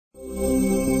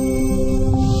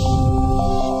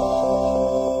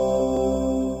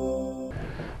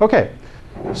Okay,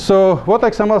 so what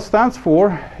XML stands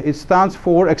for? It stands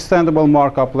for Extendable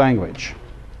Markup Language.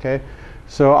 Okay,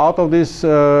 so out of this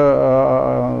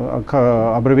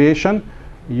abbreviation,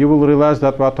 you will realize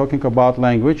that we are talking about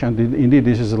language, and indeed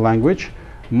this is a language.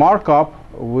 Markup,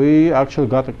 we actually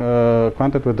got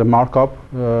acquainted with the markup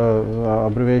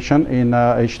abbreviation in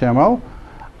HTML,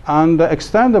 and the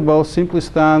extendable simply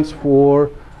stands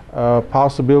for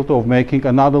possibility of making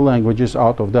another languages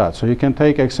out of that. So you can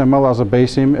take XML as a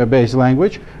base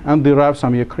language and derive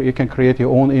some. You can create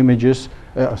your own images.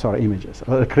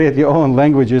 Create your own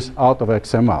languages out of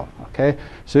XML. Okay,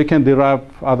 so you can derive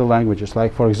other languages.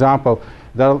 Like for example,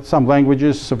 there are some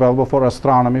languages available for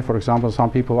astronomy. For example, some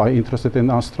people are interested in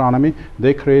astronomy.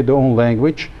 They create their own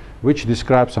language which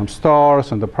describes some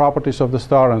stars and the properties of the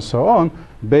star and so on,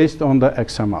 based on the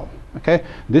XML. Okay,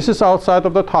 this is outside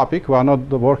of the topic. We are not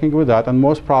working with that, and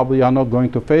most probably are not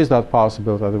going to face that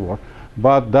possibility at the work.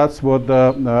 But that's what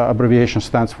the abbreviation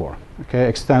stands for. Okay,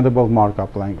 Extendable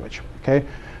Markup Language. Okay,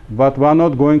 but we are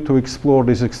not going to explore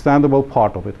this extendable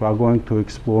part of it. We are going to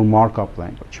explore markup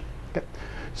language. Okay,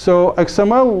 so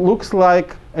XML looks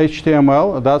like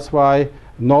HTML. That's why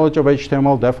knowledge of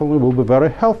HTML definitely will be very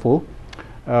helpful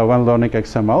when learning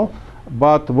XML.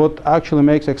 But what actually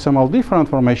makes XML different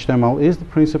from HTML is the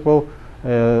principle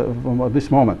at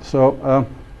this moment. So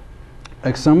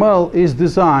XML is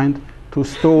designed to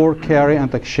store, carry,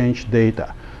 and exchange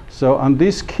data. So, and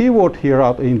this keyword here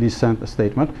out in this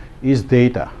statement is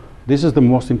data. This is the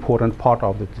most important part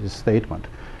of this statement,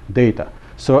 data.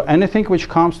 So anything which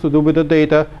comes to do with the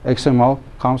data, XML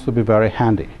comes to be very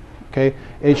handy. Okay,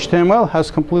 HTML has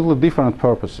completely different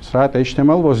purposes, right?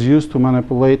 HTML was used to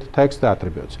manipulate text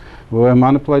attributes. We were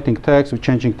manipulating text, we're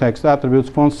changing text attributes,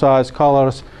 font size,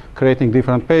 colors, creating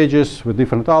different pages with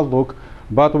different outlook,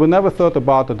 but we never thought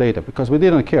about the data because we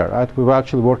didn't care, right? We were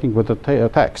actually working with the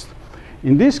text.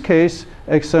 In this case,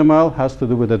 XML has to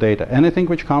do with the data, anything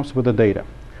which comes with the data.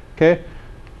 Okay,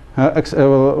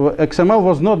 XML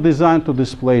was not designed to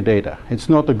display data. It's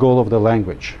not the goal of the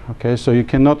language. Okay, so you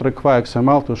cannot require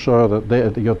XML to show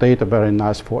your data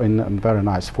in a very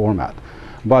nice format.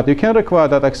 But you can require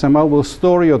that XML will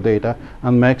store your data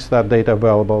and makes that data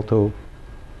available to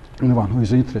anyone who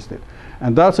is interested.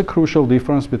 And that's a crucial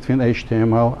difference between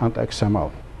HTML and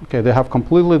XML. Okay, they have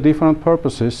completely different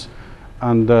purposes,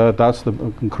 and that's the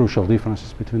crucial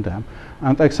differences between them.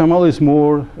 And XML is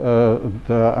more,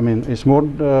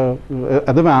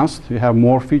 advanced. You have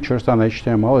more features than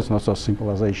HTML. It's not so simple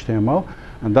as HTML,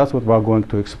 and that's what we're going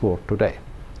to explore today.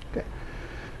 Okay.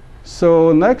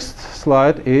 So next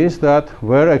slide is that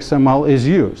where XML is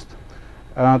used.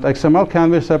 And XML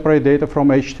can be separate data from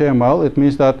HTML. It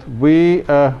means that we,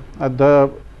 at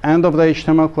the end of the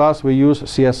HTML class, we use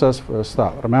CSS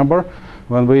style. Remember,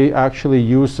 when we actually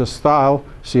use the style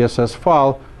CSS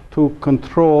file to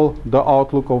control the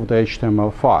outlook of the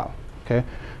HTML file. Okay.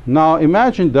 Now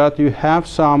imagine that you have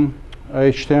some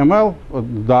HTML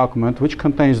document which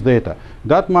contains data.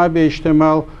 That might be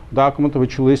HTML document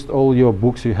which lists all your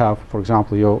books you have, for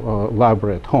example, your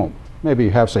library at home. Maybe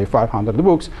you have, say, 500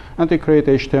 books, and you create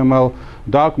HTML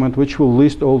document which will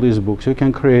list all these books. You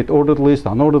can create ordered list,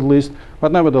 unordered list,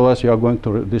 but nevertheless you are going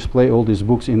to display all these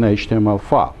books in the HTML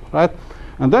file, right?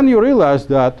 And then you realize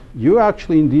that you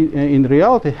actually in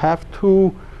reality have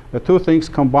two things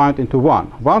combined into one.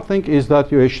 One thing is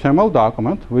that your HTML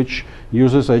document, which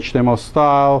uses HTML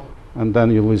style, and then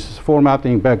you use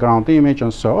formatting, background image,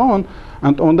 and so on.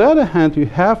 And on the other hand, you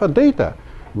have a data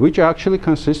which actually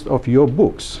consists of your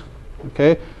books.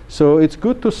 Okay, so it's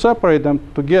good to separate them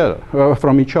together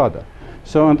from each other.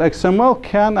 So, and XML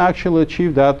can actually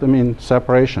achieve that,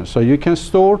 separation. So you can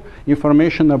store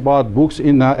information about books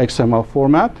in XML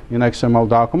format, in XML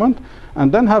document,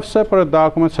 and then have separate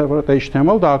document, separate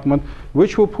HTML document,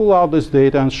 which will pull out this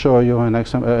data and show you in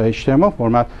HTML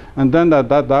format. And then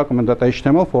that document, that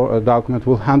HTML document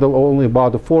will handle only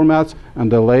about the formats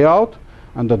and the layout,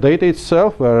 and the data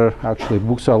itself, where actually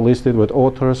books are listed with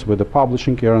authors, with the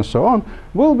publishing year, and so on,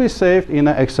 will be saved in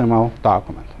an XML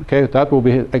document. Okay, that will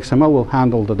be XML will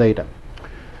handle the data.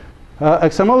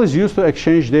 XML is used to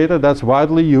exchange data. That's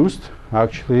widely used.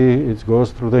 Actually, it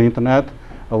goes through the internet.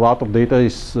 A lot of data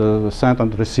is sent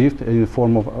and received in the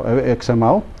form of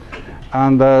XML,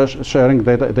 and sharing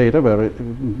data very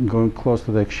going close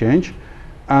to the exchange.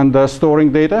 And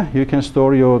storing data, you can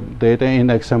store your data in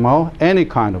XML, any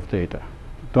kind of data.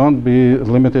 Don't be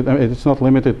limited, it's not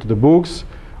limited to the books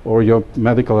or your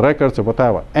medical records or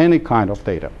whatever, any kind of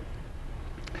data.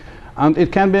 And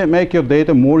it can make your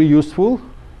data more useful.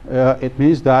 It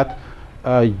means that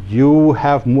you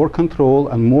have more control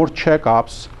and more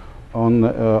checkups on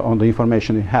the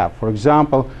information you have. For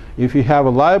example, if you have a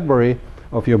library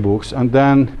of your books, and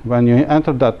then when you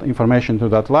enter that information to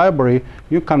that library,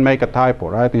 you can make a typo,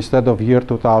 right? Instead of year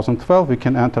 2012, you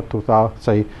can enter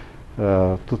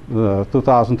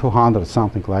 2200,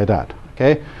 something like that.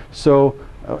 Okay, so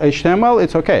HTML,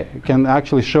 it's okay. You can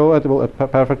actually show it, will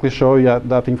perfectly show you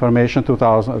that information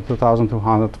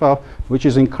 2212, which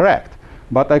is incorrect.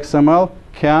 But XML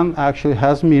can actually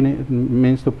has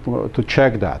means to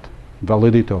check that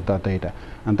validity of that data.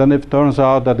 And then if it turns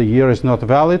out that the year is not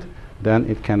valid, then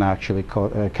it can actually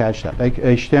catch that.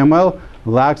 HTML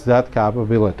lacks that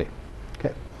capability.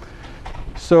 Okay.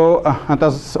 So, and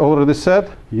as already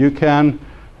said, you can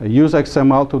use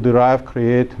XML to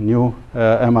create new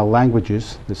ML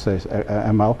languages. This is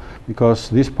ML, because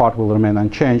this part will remain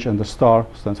unchanged, and the star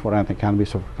stands for anything. Can be,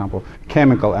 so for example,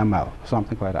 chemical ML,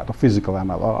 something like that, or physical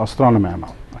ML, or astronomy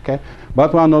ML. Okay,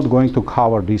 but we are not going to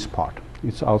cover this part.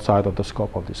 It's outside of the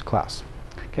scope of this class.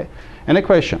 Okay, any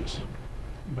questions?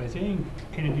 By saying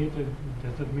annotated,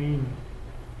 does that mean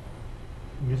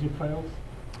music files?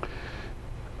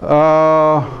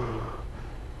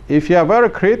 If you are very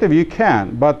creative, you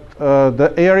can. But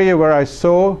the area where I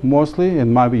saw mostly,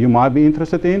 and you might be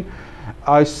interested in,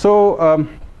 I saw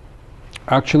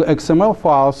actually XML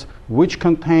files which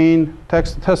contain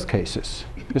test cases.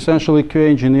 Essentially, QA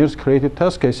engineers created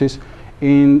test cases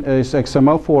in this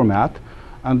XML format,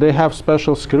 and they have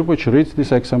special script which reads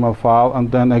this XML file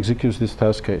and then executes these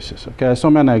test cases. Okay, so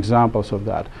many examples of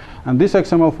that. And these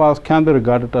XML files can be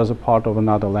regarded as a part of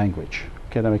another language.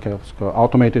 Okay, then we can go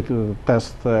automated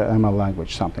test ML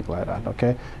language, something like that.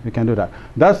 Okay, you can do that.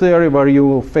 That's the area where you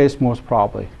will face most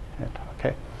probably.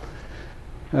 Okay,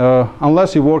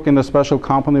 unless you work in a special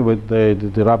company with they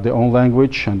have their own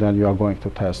language, and then you are going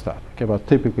to test that. Okay, but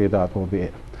typically that will be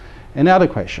it. Any other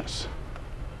questions?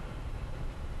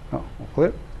 Oh,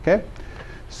 clear. Okay,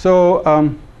 so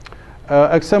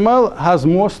XML has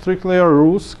more strictly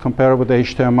rules compared with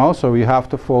HTML, so you have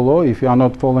to follow. If you are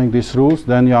not following these rules,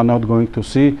 then you are not going to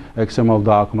see XML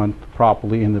document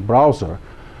properly in the browser.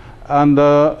 And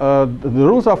the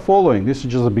rules are following. This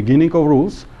is just the beginning of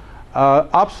rules.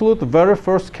 Absolute very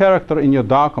first character in your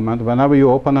document, whenever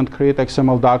you open and create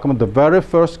XML document, the very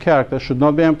first character should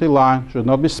not be empty line, should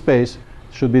not be space,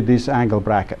 should be this angle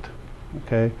bracket.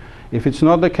 Okay. If it's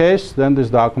not the case, then this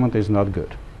document is not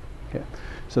good. Okay.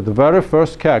 So the very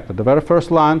first character, the very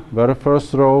first line, very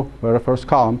first row, very first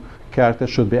column character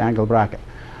should be angle bracket.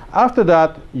 After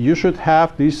that, you should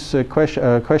have this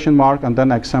question mark and then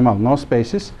XML, no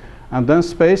spaces, and then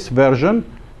space version.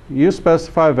 You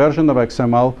specify version of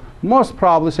XML. Most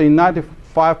probably, say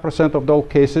 95% of those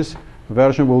cases,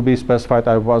 version will be specified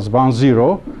as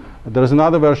 1.0. There is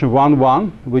another version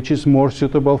 1.1, which is more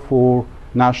suitable for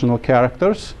national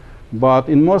characters, but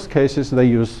in most cases they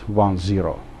use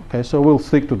 1.0. Okay, so we'll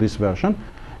stick to this version.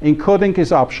 Encoding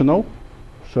is optional,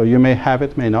 so you may have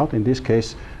it, may not. In this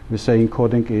case, we say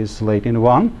encoding is late in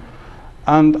 1.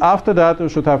 And after that, we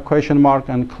should have question mark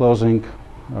and closing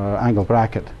angle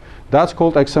bracket. That's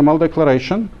called XML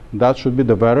declaration. That should be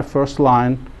the very first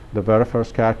line. The very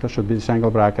first character should be this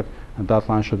angle bracket, and that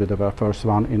line should be the very first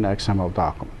one in XML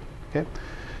document. Okay.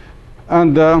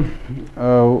 And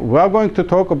we are going to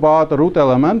talk about the root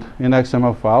element in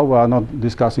XML file. We are not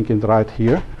discussing it right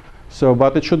here. So,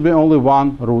 but it should be only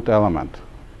one root element.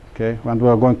 Okay, and we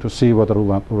are going to see what the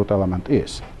root element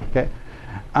is. Okay,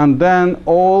 and then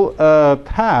all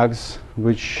tags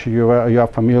which you are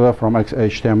familiar from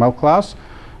HTML class,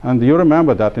 and you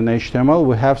remember that in HTML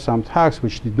we have some tags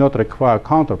which did not require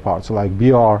counterparts like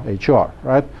BR, HR,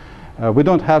 right? We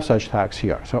don't have such tags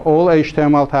here. So all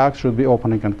HTML tags should be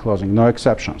opening and closing, no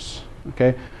exceptions.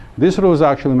 Okay, this rule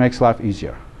actually makes life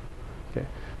easier. Okay,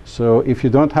 so if you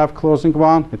don't have closing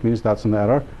one, it means that's an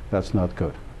error. That's not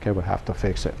good. Okay, we have to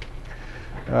fix it.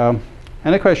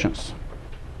 Any questions?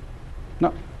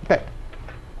 No. Okay.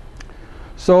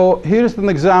 So here's an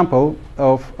example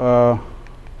of.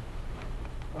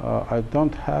 I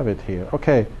don't have it here.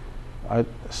 Okay,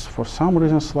 for some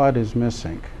reason slide is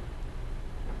missing.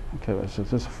 Okay, so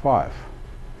this is 5.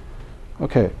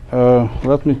 Okay,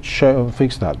 let me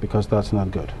fix that because that's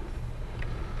not good.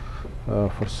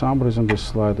 For some reason this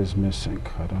slide is missing.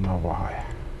 I don't know why.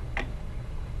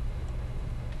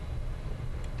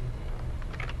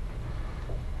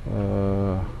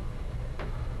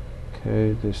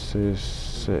 Okay, this is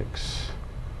 6.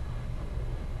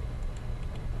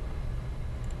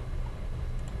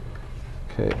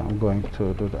 Okay, I'm going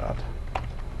to do that.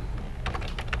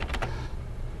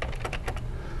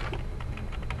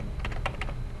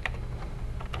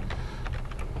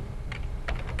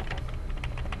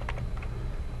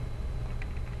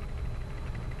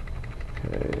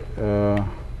 Okay.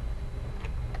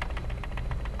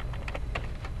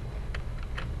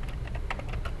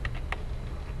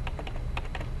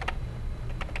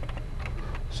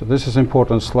 So this is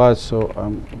important slide, so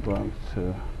I'm going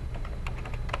to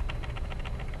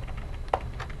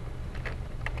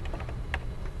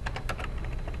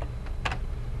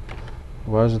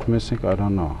why is it missing? I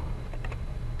don't know.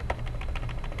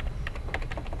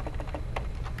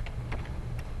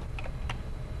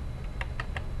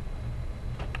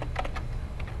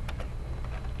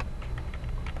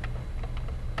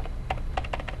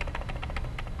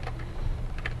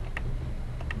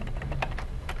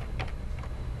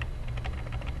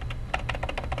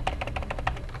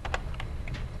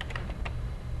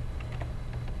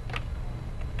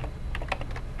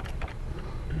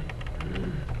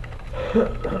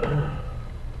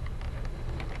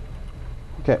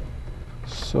 Okay,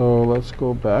 so let's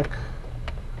go back.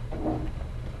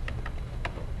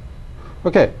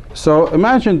 Okay, so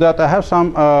imagine that I have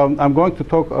some, I'm going to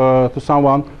talk to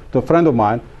someone, to a friend of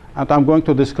mine, and I'm going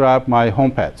to describe my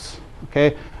home pets.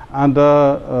 Okay, and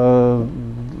the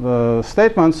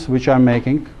statements which I'm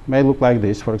making may look like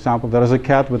this. For example, there is a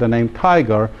cat with the name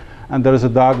Tiger, and there is a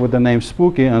dog with the name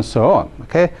Spooky, and so on.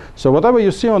 Okay, so whatever you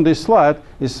see on this slide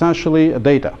is essentially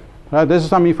data. Right? This is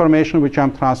some information which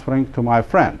I'm transferring to my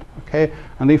friend. Okay,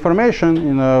 and the information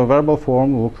in a verbal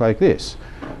form will look like this.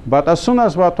 But as soon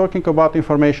as we are talking about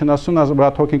information, as soon as we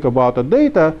are talking about the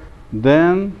data,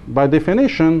 then by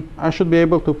definition, I should be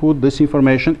able to put this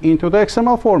information into the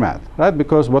XML format, right?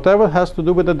 Because whatever has to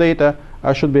do with the data,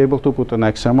 I should be able to put in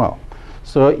XML.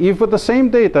 So if with the same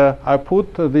data, I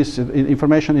put this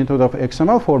information into the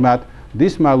XML format,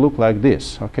 this might look like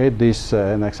this, okay, this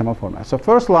in XML format. So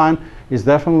first line is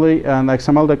definitely an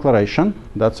XML declaration.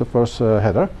 That's the first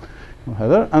header.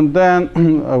 And then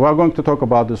we're going to talk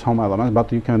about this home elements,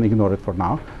 but you can ignore it for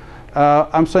now.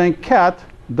 I'm saying cat,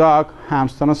 dog,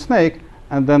 hamster, and snake,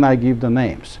 and then I give the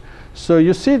names. So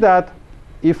you see that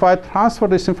if I transfer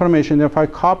this information, if I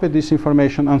copy this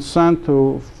information and send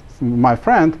to my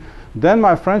friend, then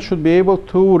my friend should be able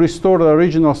to restore the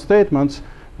original statements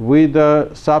with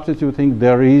substituting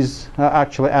there is,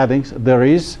 actually adding there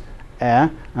is a,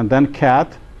 and then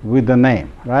cat with the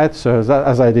name, right? So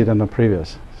as I did in the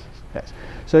previous case.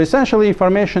 So essentially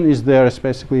information is there, is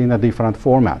basically in a different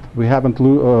format. We haven't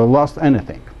lost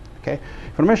anything, okay?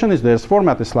 Information is there,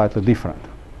 format is slightly different,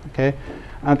 okay?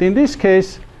 And in this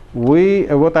case,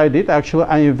 what I did, actually,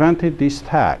 I invented these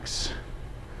tags.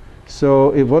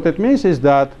 So what it means is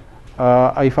that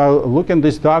if I look in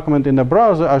this document in the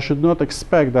browser, I should not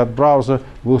expect that browser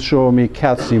will show me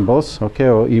cat symbols, okay,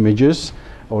 or images,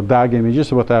 or dog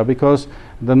images, or whatever, because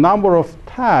the number of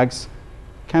tags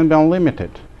can be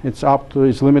unlimited. It's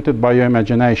limited by your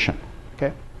imagination,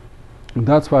 okay? And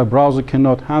that's why browser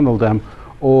cannot handle them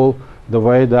all the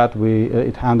way that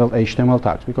it handled HTML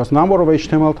tags, because number of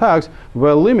HTML tags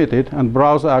were limited, and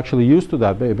browser actually used to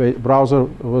that. Browser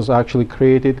was actually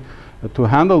created to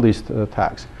handle these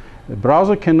tags. The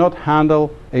browser cannot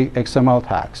handle XML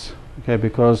tags, okay,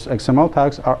 because XML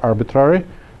tags are arbitrary,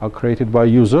 are created by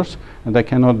users, and they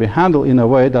cannot be handled in a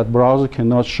way that browser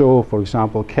cannot show, for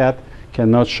example, cat,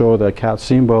 cannot show the cat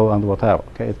symbol and whatever,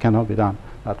 okay? It cannot be done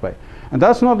that way. And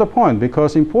that's not the point,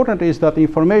 because important is that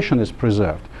information is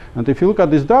preserved. And if you look at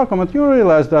this document, you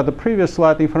realize that the previous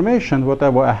slide information,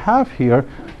 whatever I have here,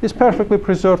 is perfectly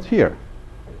preserved here,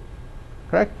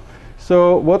 correct?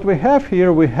 So what we have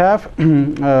here, we have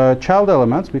child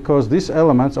elements, because these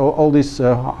elements, all these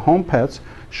home pets,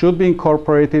 should be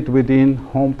incorporated within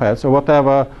home pets, or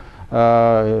whatever.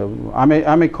 I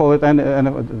may call it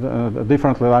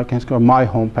differently, like I can call my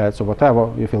home pets, or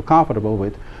whatever you feel comfortable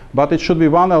with. But it should be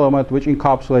one element which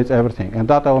encapsulates everything, and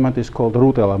that element is called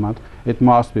root element. It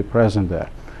must be present there.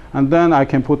 And then I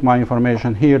can put my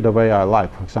information here the way I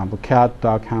like. For example, cat,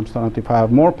 dog, hamster, and if I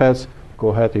have more pets, go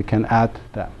ahead, you can add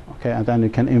them. Okay, and then you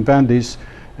can invent these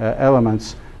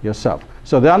elements yourself.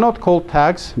 So they are not called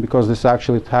tags, because this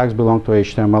actually tags belong to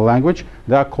HTML language.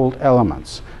 They are called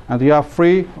elements. And you are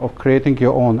free of creating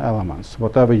your own elements,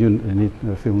 whatever you need,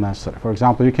 feel necessary. For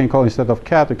example, you can call, instead of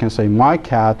cat, you can say my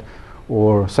cat,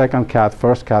 or second cat,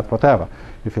 first cat, whatever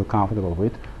you feel comfortable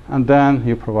with. And then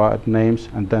you provide names,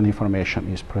 and then information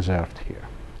is preserved here.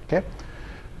 Okay?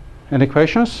 Any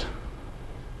questions?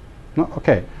 No?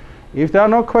 Okay. If there are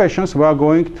no questions, we are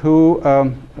going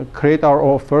to create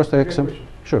our first XML.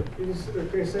 Sure. Is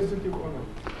case sensitive or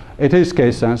not? It is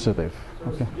case sensitive.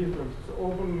 So Okay. it's different. So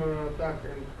open tag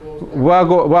and close tag.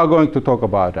 We are going to talk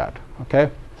about that. Okay.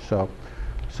 So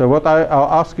what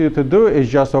I'll ask you to do is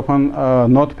just open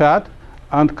Notepad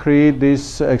and create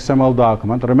this XML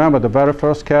document. Remember, the very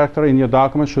first character in your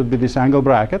document should be this angle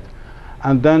bracket.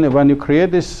 And then when you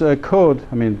create this code,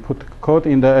 put code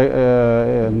in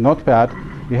the notepad,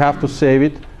 you have to save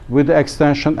it with the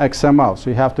extension XML. So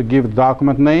you have to give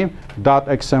document name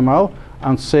 .xml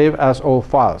and save as all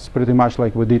files, pretty much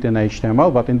like we did in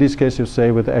HTML, but in this case you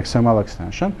save with the XML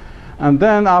extension. And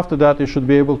then after that you should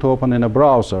be able to open in a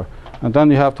browser. And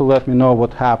then you have to let me know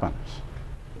what happens.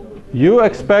 You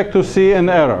expect to see an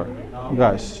error,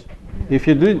 guys. If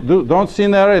you don't see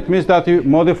an error, it means that you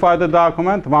modify the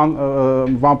document,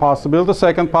 one possibility.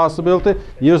 Second possibility,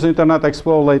 use Internet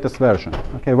Explorer latest version.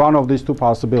 Okay, one of these two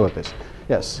possibilities.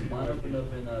 Yes?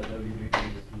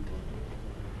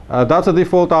 That's a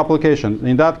default application.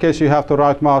 In that case, you have to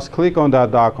right mouse click on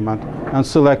that document and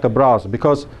select a browser,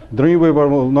 because Dreamweaver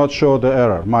will not show the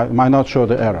error, might not show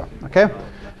the error. Okay?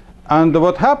 And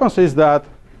what happens is that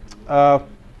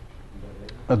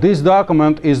this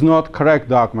document is not correct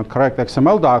document, correct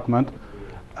XML document,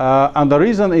 and the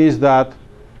reason is that,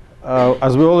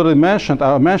 as we already mentioned,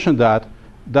 I mentioned that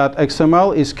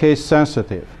XML is case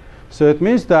sensitive. So it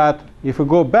means that if we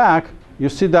go back, you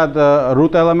see that the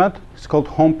root element is called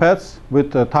home paths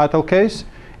with the title case.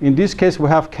 In this case, we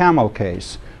have camel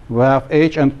case. We have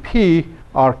H and P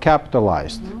are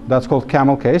capitalized. That's called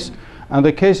camel case. And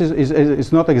the case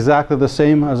is not exactly the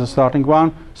same as the starting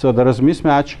one, so there is a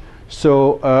mismatch.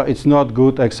 So it's not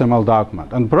good XML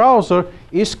document. And browser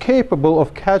is capable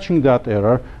of catching that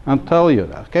error and tell you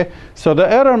that. Okay? So the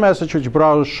error message which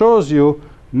browser shows you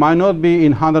might not be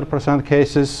in 100%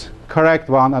 cases correct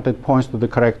one, and it points to the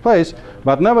correct place,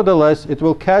 but nevertheless it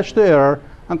will catch the error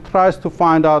and tries to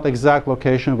find out exact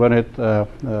location when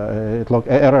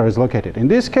error is located. In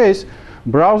this case,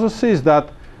 browser sees that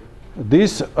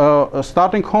this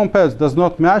starting home path does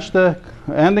not match the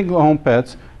ending home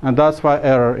path, and that's why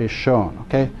error is shown.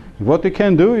 Okay, what you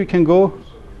can do, you can go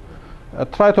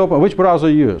try to open. Which browser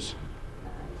you use?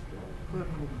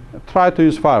 Try to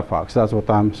use Firefox. That's what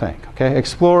I'm saying. Okay,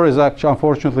 Explorer is actually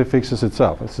unfortunately fixes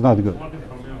itself. It's not good. I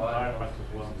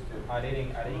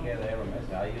didn't get the error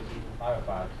message. I used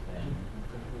Firefox, and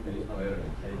there is no error.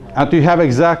 And you have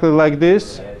exactly like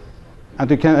this, Yes.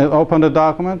 and you can open the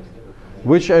document.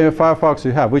 Which Firefox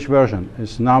you have? Which version?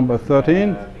 Is number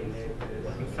 13?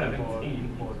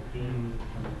 17, 14.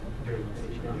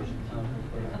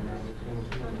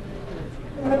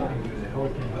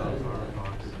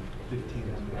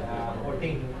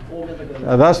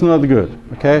 That's not good.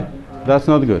 Okay, that's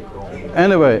not good.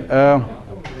 Anyway,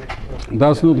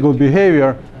 that's not good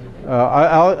behavior.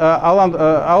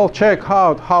 I'll check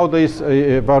out how this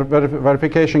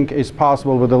verification is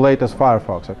possible with the latest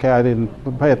Firefox. Okay, I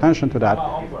didn't pay attention to that.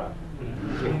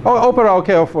 Oh, Opera.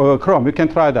 Okay, of Chrome. You can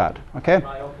try that. Okay.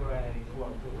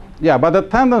 Yeah, but the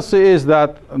tendency is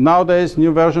that nowadays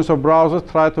new versions of browsers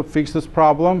try to fix this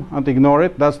problem and ignore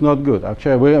it. That's not good.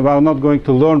 Actually, we are not going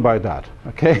to learn by that.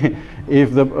 Okay,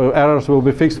 if the errors will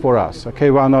be fixed for us.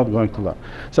 Okay, we are not going to learn.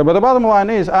 So, but the bottom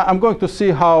line is, I'm going to see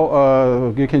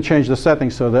how you can change the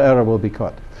settings so the error will be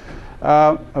caught.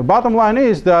 Bottom line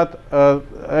is that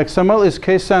XML is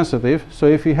case sensitive. So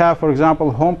if you have, for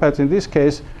example, home paths in this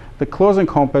case, the closing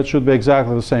home path should be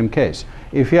exactly the same case.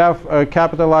 If you have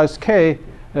capitalized K,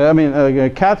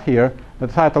 cat here, the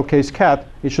title case cat,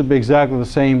 it should be exactly the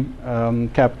same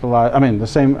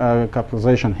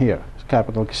capitalization here.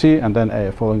 Capital C and then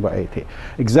A followed by AT.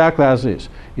 Exactly as is.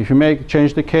 If you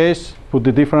change the case, put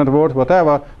the different word,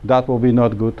 whatever, that will be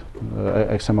not good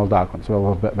XML documents.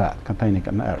 Well, bad, containing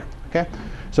an error. Okay?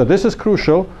 So this is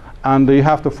crucial, and you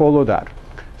have to follow that.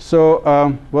 So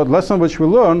what lesson which we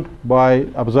learned by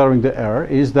observing the error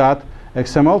is that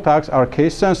XML tags are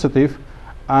case sensitive,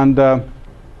 and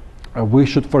we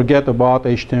should forget about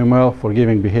HTML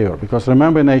forgiving behavior, because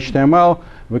remember in HTML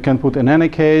we can put in any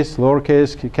case,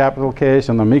 lowercase, capital case,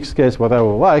 and a mixed case, whatever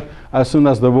we like. As soon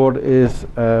as the word is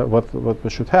what we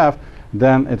should have,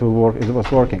 then it will work. It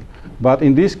was working. But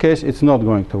in this case, it's not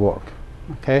going to work.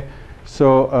 Okay.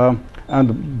 So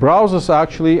and browsers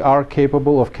actually are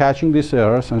capable of catching these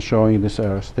errors and showing these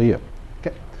errors to you.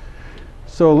 Okay.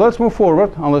 So let's move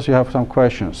forward, unless you have some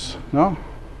questions. No.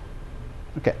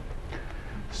 Okay.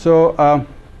 So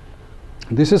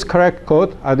this is correct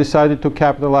code. I decided to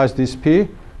capitalize this P.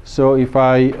 So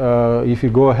if you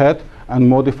go ahead and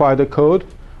modify the code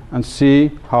and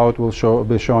see how it will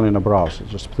be shown in a browser,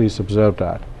 just please observe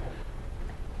that.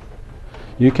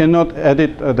 You cannot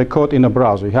edit the code in a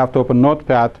browser. You have to open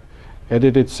Notepad,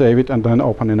 edit it, save it, and then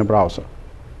open in a browser.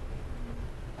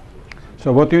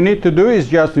 So what you need to do is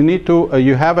just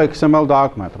you have an XML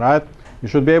document, right? You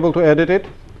should be able to edit it.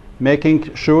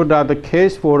 making sure that the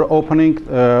case for opening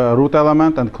root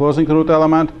element and closing root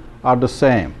element are the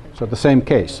same, so the same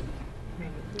case.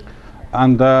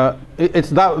 And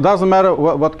it doesn't matter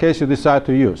what case you decide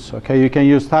to use. Okay, you can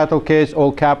use title case,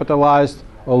 all capitalized,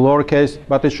 or lowercase,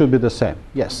 but it should be the same.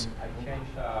 Yes? I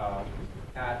changed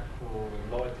cat to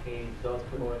lowercase, dot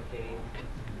to lowercase,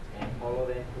 and follow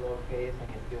them to lowercase, and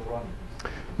it's still running.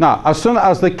 Now, as soon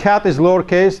as the cat is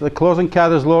lowercase, the closing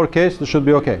cat is lowercase, it should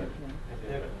be okay.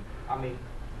 I mean,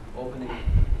 opening.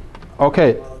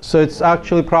 Okay, so it's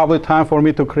actually probably time for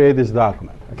me to create this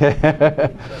document. Okay,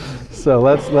 so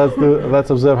let's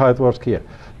observe how it works here.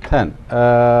 10.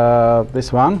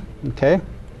 This one. Okay.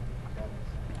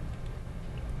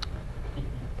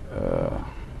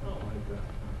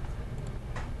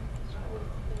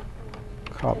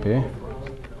 Copy.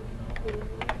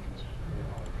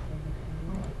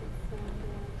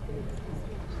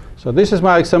 So this is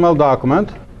my XML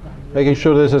document, making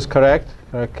sure this is correct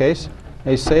case.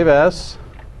 I save as,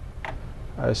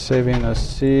 I save in a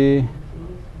C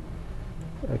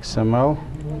XML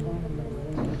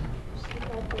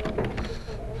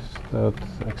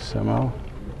 .xml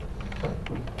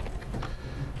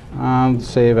and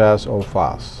save as all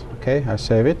files. Okay, I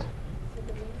save it.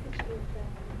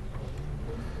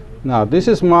 Now this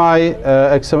is my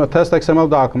test XML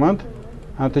document,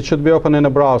 and it should be open in a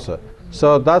browser.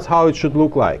 So that's how it should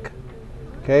look like.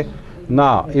 Okay.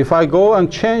 Now if I go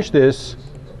and change this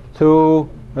to,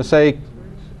 let's say,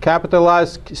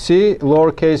 capitalized C,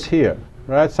 lowercase here,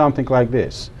 right? Something like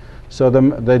this. So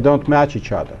they don't match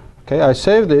each other. Okay. I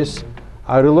save this.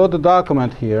 I reload the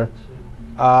document here.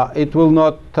 It will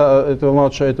not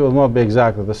be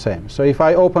exactly the same. So if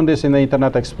I open this in the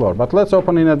Internet Explorer, but let's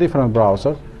open in a different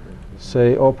browser.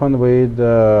 Say open with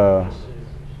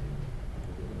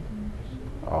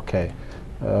okay,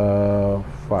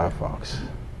 Firefox.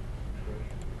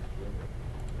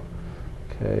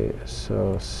 Okay,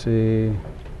 so C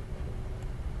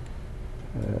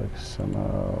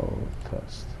XML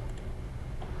test.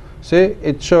 See,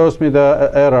 it shows me the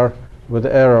error with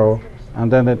the arrow,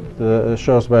 and then it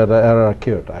shows where the error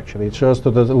occurred. Actually, it shows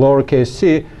to the lowercase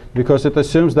c because it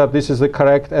assumes that this is the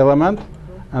correct element,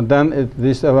 and then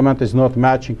this element is not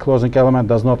matching. Closing element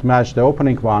does not match the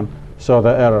opening one, so the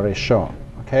error is shown.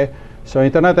 Okay, so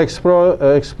Internet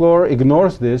Explorer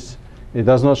ignores this. It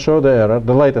does not show the error.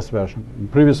 The latest version.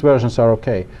 Previous versions are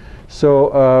okay.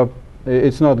 So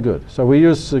it's not good. So we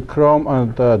use Chrome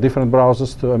and different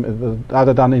browsers to,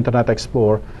 other than Internet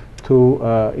Explorer, to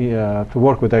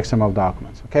work with XML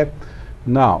documents. Okay.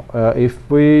 Now, if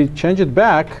we change it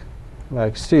back,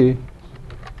 like C,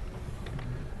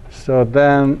 so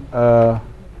then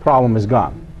problem is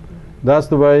gone. That's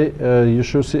the way you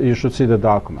should see the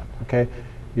document. Okay.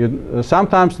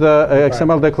 Sometimes the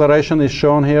XML declaration is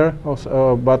shown here,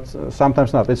 also, but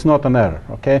sometimes not. It's not an error.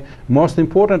 Okay. Most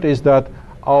important is that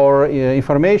our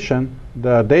information,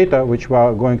 the data which we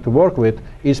are going to work with,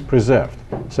 is preserved.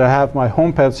 So I have my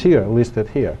home paths here listed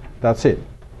here. That's it.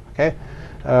 Okay.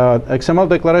 XML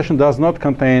declaration does not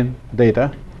contain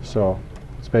data, so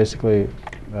it's basically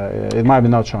it might be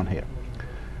not shown here.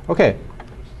 Okay.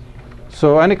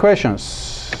 So any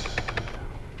questions?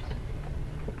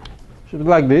 Should be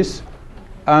like this,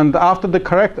 and after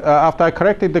I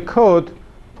corrected the code,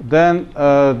 then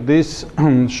this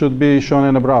should be shown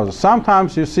in the browser.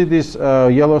 Sometimes you see this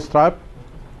yellow stripe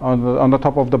on the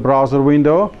top of the browser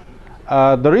window.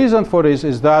 The reason for this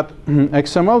is that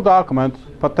XML document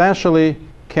potentially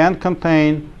can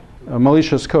contain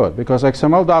malicious code, because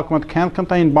XML document can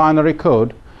contain binary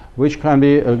code, which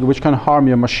can harm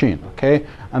your machine. Okay,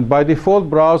 and by default,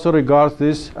 browser regards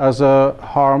this as a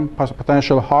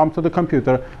potential harm to the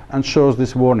computer, and shows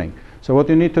this warning. So what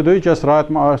you need to do is just right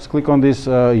mouse click on this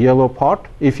yellow part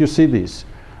if you see this,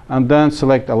 and then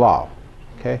select allow.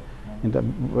 Okay,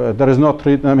 there is no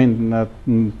thread. Thread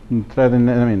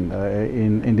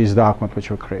in this document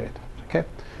which we create. Okay,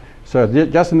 so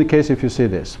just in the case if you see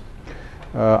this.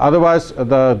 Otherwise,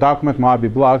 the document might be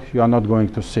blocked. You are not going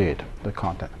to see it, the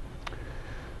content.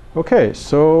 Okay,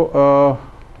 so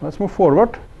let's move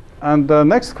forward. And the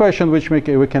next question which we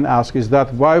can ask is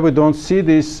that why we don't see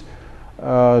this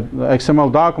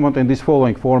XML document in this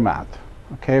following format.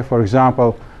 Okay, for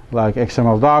example, like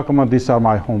XML document, these are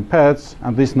my home paths,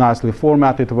 and this nicely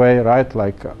formatted way, right,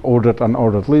 like ordered,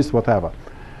 unordered list, whatever.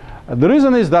 The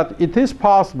reason is that it is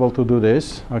possible to do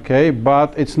this, okay,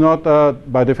 but it's not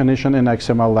by definition in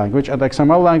XML language, and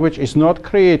XML language is not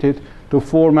created to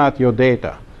format your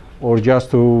data or just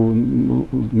to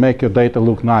make your data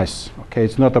look nice. Okay,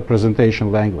 it's not a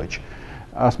presentation language.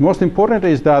 Most important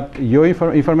is that your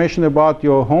information about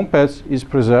your home paths is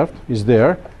preserved, is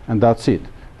there, and that's it.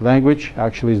 language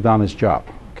actually has done its job.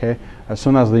 Okay? As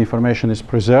soon as the information is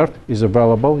preserved, is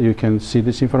available, you can see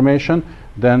this information,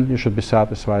 then you should be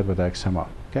satisfied with XML.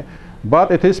 Okay?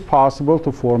 But it is possible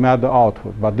to format the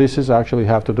output, but this is actually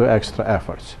have to do extra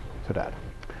efforts to that.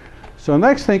 So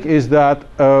next thing is that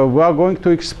we are going to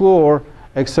explore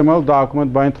XML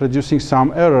document by introducing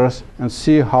some errors and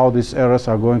see how these errors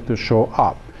are going to show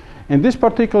up. In this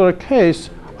particular case,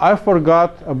 I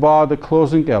forgot about the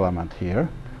closing element here.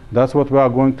 That's what we are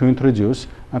going to introduce,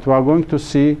 and we are going to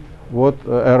see what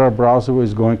error browser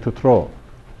is going to throw.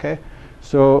 Okay?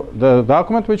 So the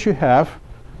document which you have,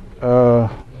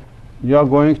 you are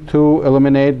going to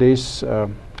eliminate this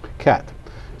cat.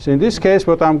 So in this case,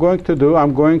 what I'm going to do,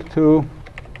 I'm going to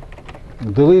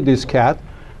delete this cat,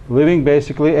 leaving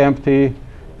basically empty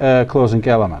closing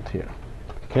element here.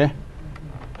 Okay?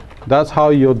 That's how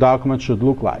your document should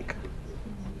look like.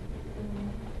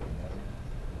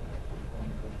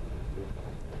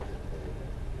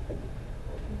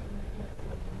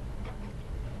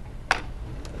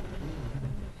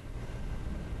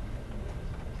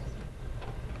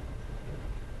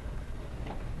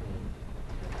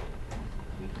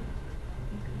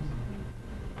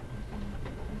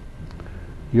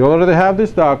 You already have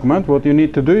this document. What you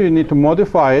need to do, you need to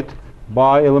modify it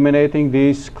by eliminating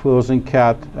this closing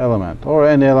cat element, or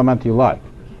any element you like.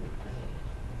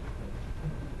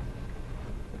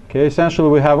 Okay, essentially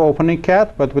we have opening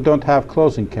cat, but we don't have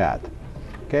closing cat.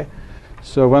 Okay,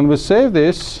 so when we save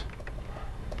this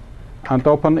and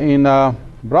open in a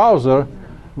browser,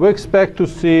 we expect to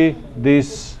see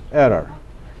this error.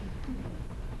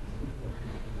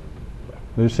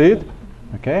 Do you see it?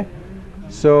 Okay.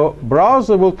 So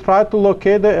browser will try to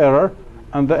locate the error,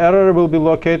 and the error will be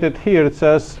located here. It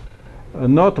says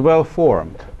not well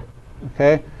formed.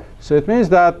 Okay, so it means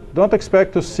that don't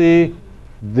expect to see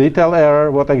detailed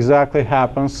error, what exactly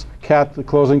happens. Cat,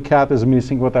 closing cat is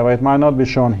missing, whatever. It might not be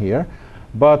shown here,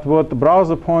 but what the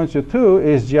browser points you to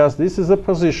is just this is a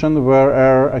position where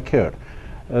error occurred.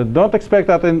 Don't expect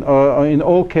that in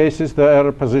all cases the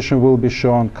error position will be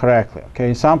shown correctly. Okay,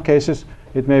 in some cases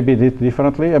it may be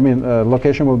differently. I mean,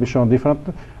 location will be shown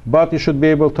differently, but you should be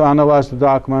able to analyze the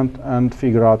document and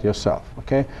figure out yourself.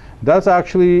 Okay, that's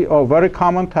actually a very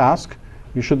common task.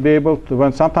 You should be able to,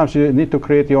 when sometimes you need to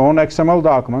create your own XML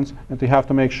documents, and you have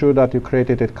to make sure that you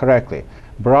created it correctly.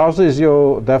 Browser is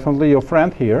definitely your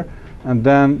friend here, and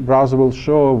then browser will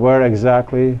show where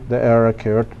exactly the error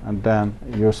occurred, and then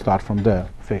you start from there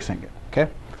fixing it. Okay,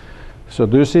 so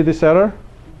do you see this error?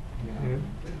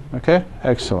 Yeah. Okay,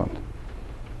 excellent.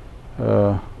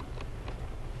 So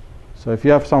if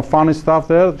you have some funny stuff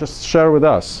there, just share with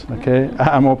us. Okay,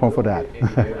 I'm open for that.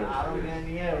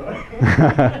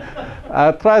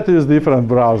 I try to use different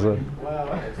browser.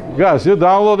 Guys, you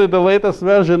downloaded the latest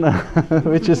version,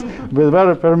 which is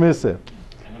very permissive.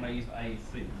 I'm going to use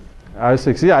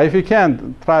i6. i6, yeah, if you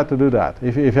can, try to do that,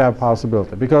 if you have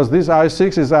possibility. Because this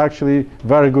i6 is actually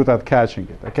very good at catching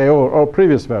it, okay, or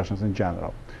previous versions in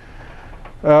general.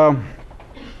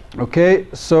 Okay,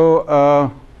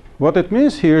 so what it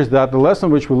means here is that the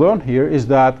lesson which we learned here is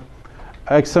that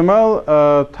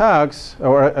XML tags,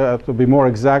 or to be more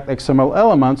exact, XML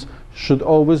elements should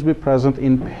always be present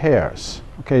in pairs.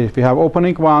 Okay, if you have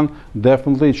opening one,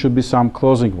 definitely it should be some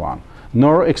closing one.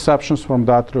 No exceptions from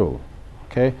that rule.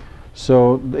 Okay,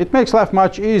 so it makes life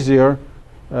much easier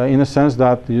in a sense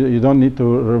that you don't need to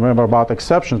remember about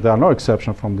exceptions. There are no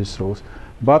exceptions from these rules.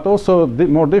 But also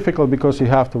more difficult because you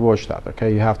have to watch that.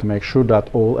 Okay, you have to make sure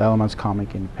that all elements coming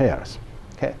in pairs.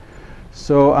 Okay,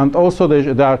 so and also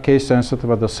they are case sensitive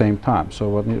at the same time.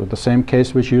 So with the same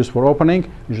case which you use for opening,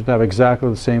 you should have exactly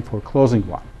the same for closing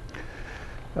one.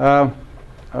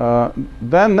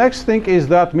 Then next thing is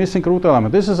that missing root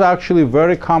element. This is actually a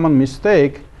very common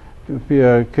mistake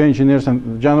engineers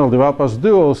and general developers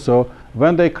do also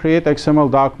when they create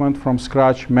XML document from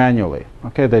scratch manually.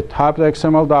 Okay, they type the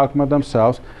XML document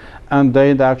themselves, and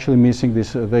they actually missing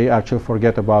this. They actually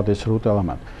forget about this root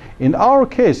element. In our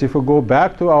case, if we go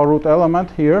back to our root element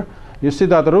here, you see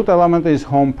that the root element is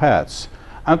home paths.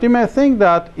 And you may think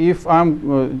that if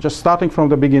I'm just starting from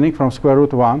the beginning, from square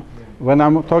root 1, when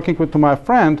I'm talking to my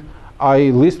friend,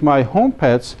 I list my home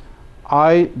paths.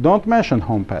 I don't mention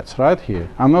home paths right here.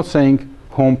 I'm not saying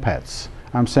home paths.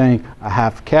 I'm saying I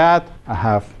have cat, I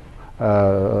have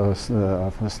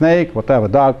a snake, whatever,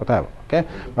 dog, whatever. Okay,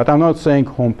 but I'm not saying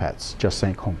home paths. Just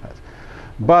saying home paths.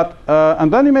 But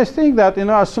and then you may think that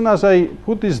as soon as I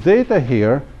put this data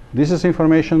here, this is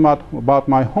information about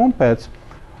my home pets,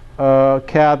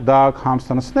 cat, dog,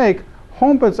 hamster, and snake.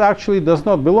 home page actually does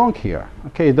not belong here.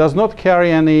 Okay, it does not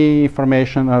carry any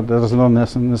information, or there's no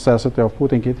necessity of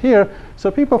putting it here,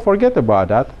 so people forget about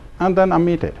that and then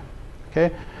omit it. Okay,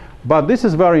 but this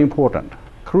is very important,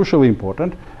 crucially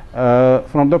important,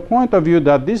 from the point of view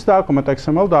that this document,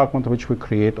 XML document, which we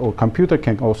create, or computer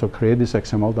can also create this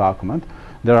XML document.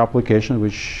 There are applications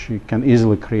which you can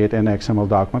easily create an XML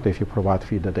document if you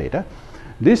feed the data.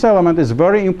 This element is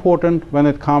very important when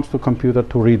it comes to computer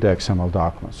to read the XML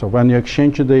document. So when you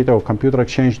exchange the data, or computer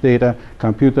exchange data,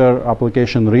 computer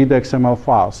application read the XML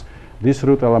files, this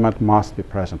root element must be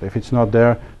present. If it's not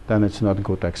there, then it's not a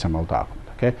good XML document.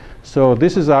 Okay? So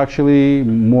this is actually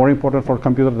more important for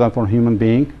computer than for human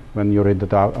being when you read the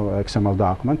XML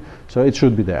document. So it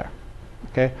should be there.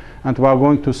 Okay? And we are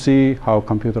going to see how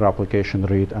computer application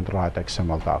read and write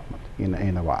XML document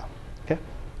in a while. Okay?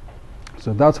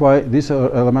 So that's why this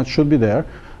element should be there,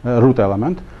 root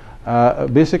element.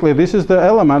 Basically, this is the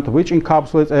element which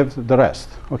encapsulates the rest,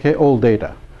 okay, all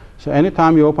data. So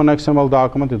anytime you open XML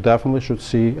document, you definitely should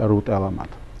see a root element.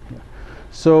 Yeah.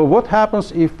 So what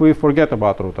happens if we forget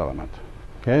about root element?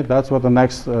 Okay, that's what the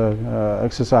next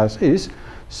exercise is.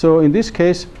 So in this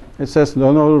case, it says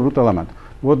no root element.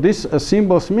 What these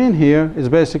symbols mean here is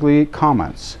basically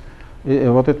comments.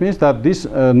 What it means that this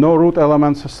no root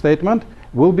elements statement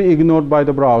will be ignored by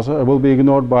the browser, will be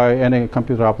ignored by any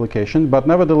computer application, but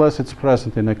nevertheless it's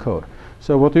present in the code.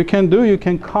 So what you can do, you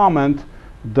can comment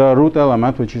the root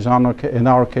element, which is in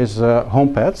our case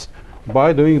home page,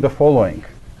 by doing the following.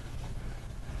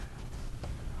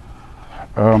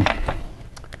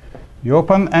 You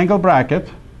open angle bracket,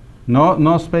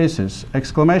 no spaces,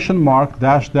 exclamation mark,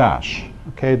 dash dash.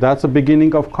 Okay, that's the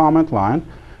beginning of comment line.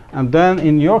 And then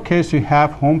in your case you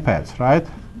have home page, right?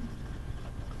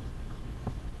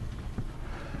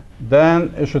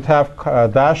 Then you should have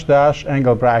dash dash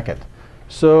angle bracket.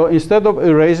 So instead of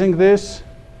erasing this,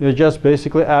 you just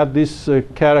basically add these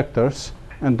characters,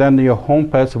 and then your home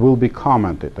page will be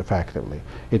commented effectively.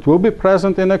 It will be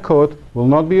present in a code, will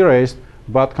not be erased,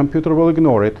 but computer will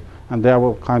ignore it, and there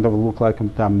will kind of look like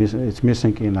it's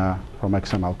missing from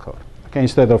XML code. Okay,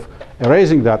 instead of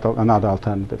erasing that, another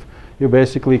alternative, you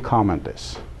basically comment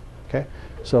this. Okay,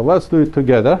 so let's do it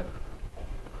together.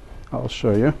 I'll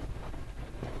show you.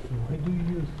 So why do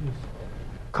you use these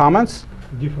Comments?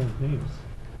 different names?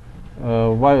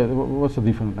 Why? What's the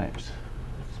different names?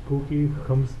 Spooky,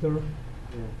 hamster.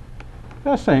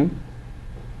 They're same.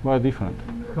 Why different?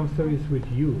 Hamster is with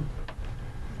U,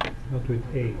 not with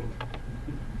A.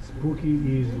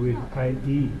 Spooky is with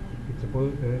IE. It's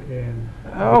about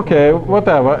Okay,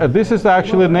 whatever. This is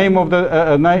actually name of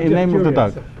the name of the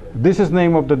dog. This is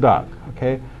name of the dog.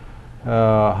 Okay.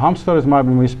 Hamster is might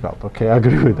be misspelled. Okay, I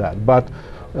agree with that. But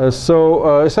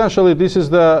so essentially, this is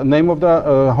the name of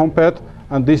the home pet,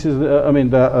 and this is the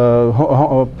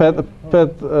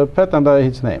pet and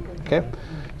its name. Okay.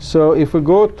 So if we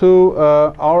go to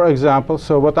our example,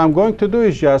 so what I'm going to do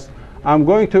is just I'm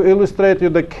going to illustrate you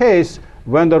the case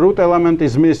when the root element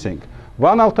is missing.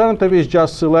 One alternative is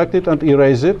just select it and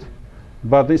erase it,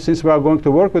 but since we are going to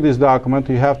work with this document,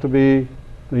 you have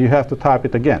to type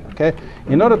it again. Okay.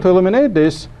 In order to eliminate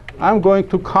this, I'm going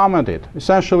to comment it.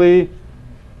 Essentially,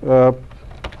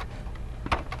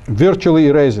 virtually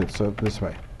erase it. So this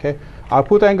way. Okay. I'll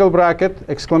put angle bracket,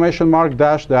 exclamation mark,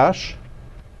 dash dash,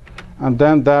 and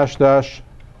then dash dash,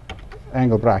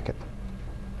 angle bracket.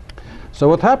 So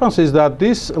what happens is that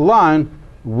this line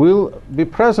will be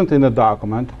present in the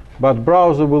document, but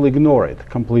browser will ignore it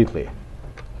completely.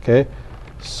 Okay,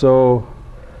 so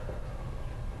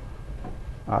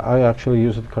I actually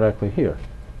use it correctly here.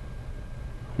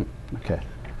 Okay.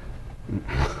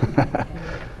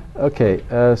 Okay,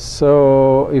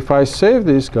 so if I save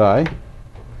this guy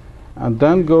and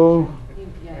then go,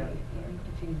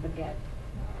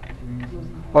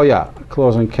 oh yeah,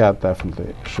 closing cat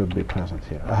definitely should be present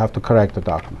here. I have to correct the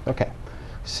document. Okay.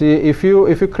 See, if you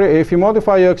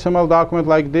modify your XML document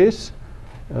like this,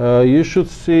 you should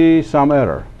see some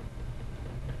error.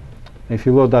 If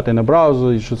you load that in a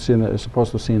browser, you should see you're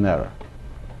supposed to see an error.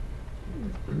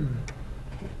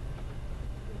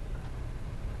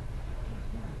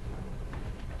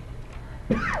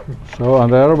 So,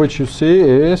 and the error which you see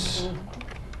is,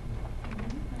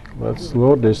 let's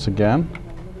load this again.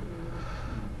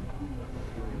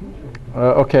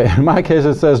 Okay, in my case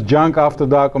it says junk after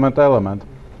document element.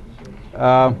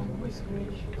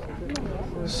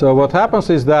 So what happens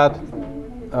is that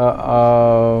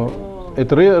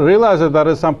it realizes there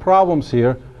is some problems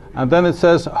here, and then it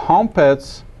says home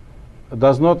page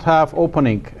does not have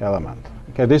opening element.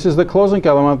 Okay, this is the closing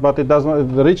element, but it does not.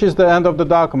 It reaches the end of the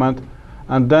document,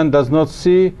 and then does not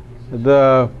see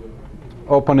the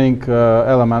opening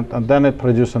element, and then it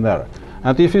produces an error.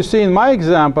 And if you see in my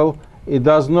example, it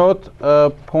does not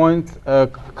point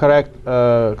correct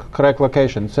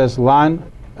location. It says line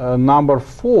number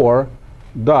 4,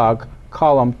 Doug,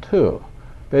 column 2.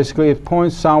 Basically, it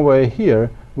points somewhere here,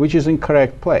 which is in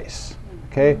correct place.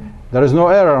 Okay, there is no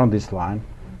error on this line.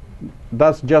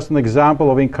 That's just an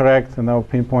example of incorrect,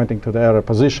 pinpointing to the error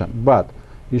position. But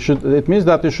you should. It means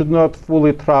that you should not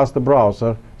fully trust the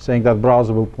browser, saying that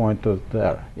browser will point to the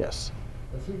error. Yes.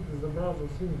 I think the browser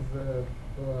thinks that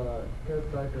cat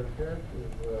tiger cat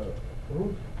is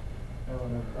root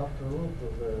element after root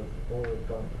of the already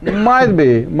done.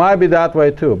 Might be that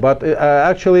way too. But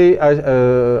actually,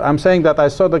 I'm saying that I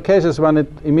saw the cases when it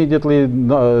immediately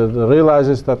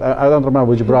realizes that I don't remember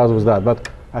which browser was that, but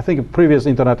I think previous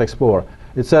Internet Explorer.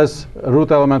 It says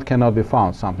root element cannot be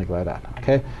found, something like that.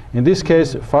 Okay. In this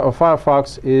case,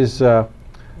 Firefox is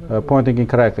pointing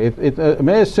incorrectly. It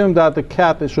may assume that the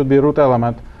cat should be root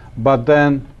element, but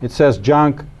then it says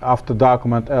junk after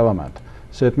document element.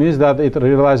 So it means that it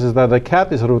realizes that the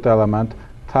cat is root element,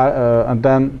 and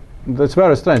then that's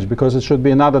very strange because it should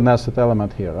be another nested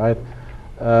element here, right?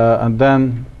 And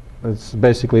then it's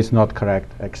not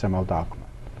correct XML document.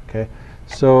 Okay.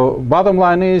 So bottom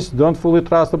line is, don't fully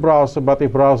trust the browser, but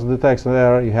if browser detects an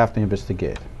error, you have to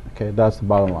investigate. Okay, that's the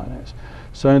bottom line is.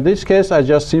 So in this case, I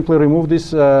just simply remove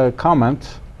this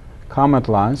comment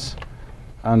lines,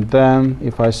 and then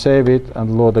if I save it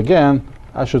and load again,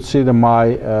 I should see that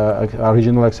my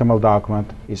original XML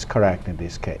document is correct in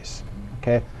this case.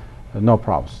 Okay, no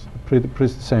problems. Pretty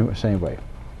same way.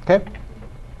 Okay.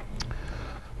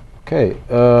 Okay,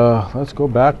 let's go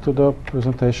back to the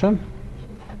presentation.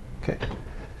 Okay.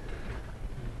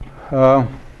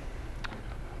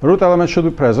 Root element should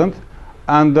be present,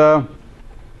 and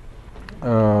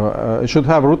it should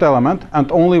have root element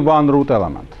and only one root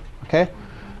element. Okay.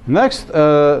 Next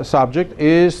subject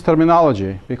is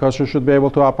terminology, because you should be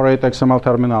able to operate XML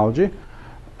terminology.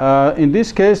 In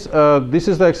this case, this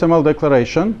is the XML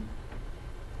declaration,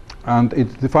 and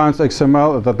it defines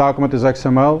XML. The document is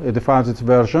XML. It defines its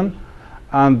version,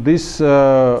 and this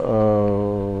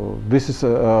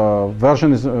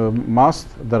version is must.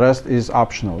 The rest is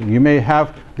optional. You may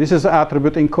have, this is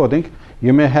attribute encoding.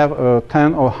 You may have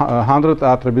 10 or 100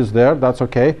 attributes there. That's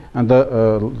okay, and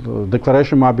the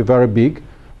declaration might be very big,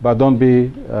 but don't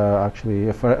be actually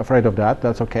afraid of that.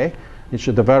 That's okay. It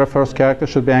should, the very first character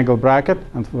should be angle bracket,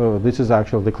 and this is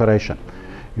actual declaration.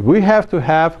 We have to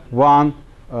have one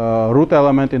root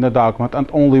element in the document and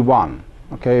only one.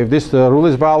 Okay, if this rule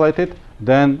is violated,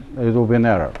 then it will be an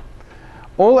error.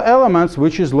 All elements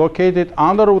which is located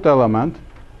on the root element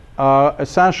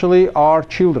essentially are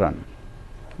children.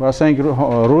 We are saying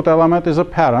root element is a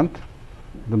parent,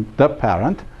 the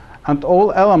parent, and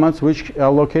all elements which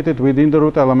are located within the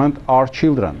root element are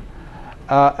children.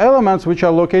 Elements which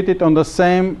are located on the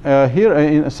same here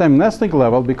in the same nesting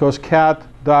level, because cat,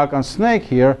 dog, and snake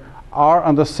here are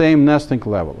on the same nesting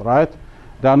level, right?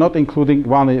 They are not including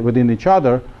one within each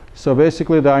other. So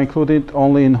basically, they are included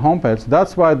only in home page.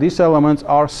 That's why these elements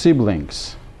are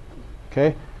siblings.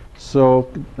 Okay, so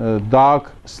dog,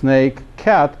 snake,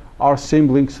 cat are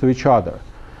siblings to each other.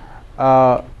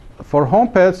 For home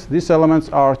pets, these elements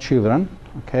are children.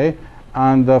 Okay,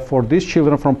 and for these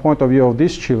children, from point of view of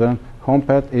these children, home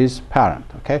pet is parent.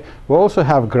 Okay, we also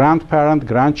have grandparent,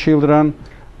 grandchildren.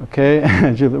 Okay,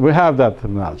 we have that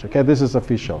terminology. Okay, this is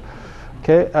official.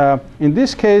 Okay, in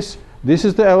this case, this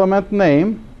is the element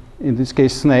name. In this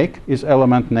case, snake is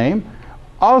element name.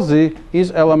 Ozzy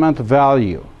is element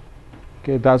value.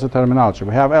 Okay, that's the terminology.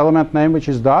 We have element name, which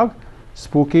is dog.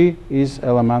 Spooky is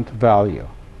element value.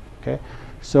 Okay,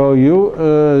 so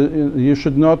you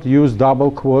should not use double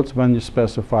quotes when you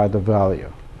specify the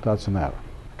value. That's an error.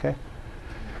 Okay,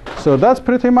 so that's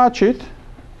pretty much it.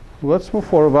 Let's move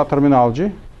forward about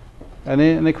terminology.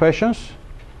 Any questions?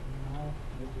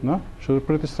 No? Should be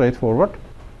pretty straightforward.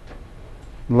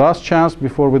 Last chance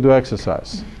before we do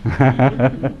exercise.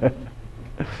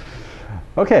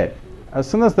 Okay, as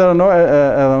soon as there are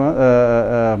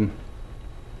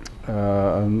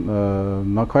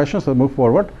no questions, let's move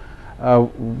forward.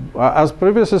 As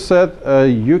previously said,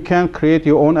 you can create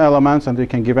your own elements and you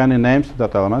can give any names to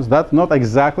that elements. That's not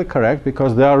exactly correct,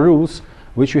 because there are rules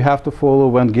which you have to follow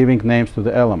when giving names to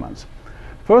the elements.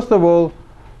 First of all,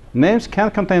 names can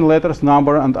contain letters,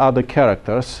 number, and other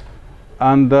characters,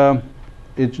 and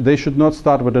they should not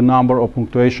start with a number or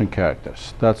punctuation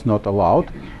characters. That's not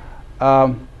allowed.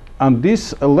 And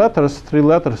these letters, 3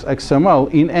 letters XML,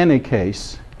 in any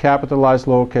case, capitalized,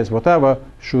 lowercase, whatever,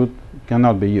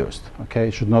 cannot be used. Okay,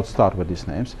 it should not start with these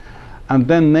names. And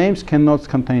then names cannot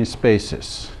contain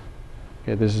spaces.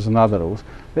 Okay, this is another rule.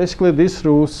 Basically, these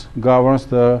rules governs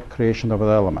the creation of the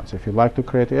elements. If you like to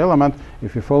create an element,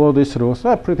 if you follow these rules,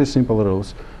 they're pretty simple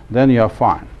rules, then you are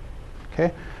fine.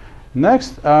 Okay.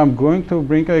 Next, I'm going to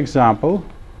bring an example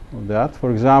of that.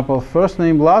 For example, first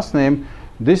name, last name.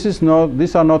 These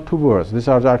are not two words. These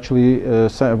are actually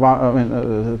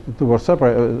two words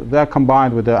separate. They are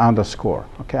combined with the underscore.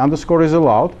 Okay, underscore is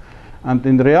allowed, and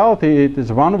in reality, it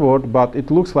is one word, but it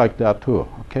looks like that too.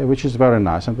 Okay, which is very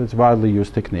nice, and it's widely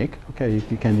used technique. Okay,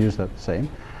 you can use that same.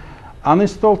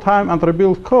 Uninstall time and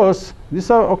rebuild costs. These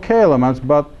are okay elements,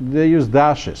 but they use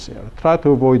dashes here. Try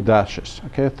to avoid dashes.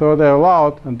 Okay, so they're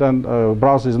allowed, and then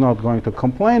browser is not going to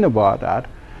complain about that.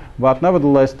 But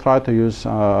nevertheless, try to use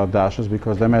dashes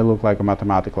because they may look like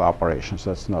mathematical operations.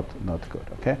 That's not good.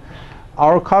 Okay.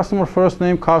 Our customer first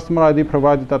name, customer ID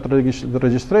provided at the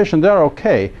registration, they're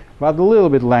okay, but a little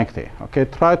bit lengthy. Okay.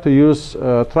 Try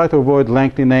to avoid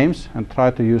lengthy names and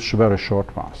try to use very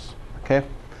short ones. Okay.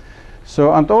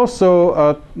 So, and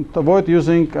also avoid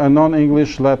using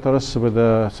non-English letters with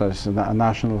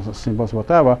national symbols,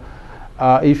 whatever.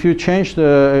 If you change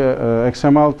the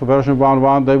XML to version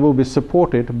 1.1, they will be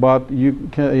supported, but you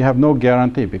have no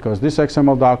guarantee because this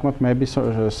XML document may be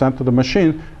sent to the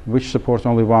machine which supports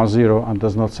only 1.0 and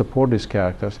does not support these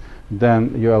characters.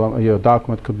 Then your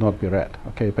document could not be read.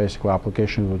 Okay, basically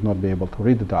application would not be able to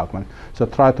read the document. So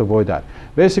try to avoid that.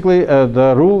 Basically,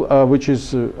 the rule which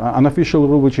is unofficial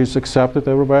rule which is accepted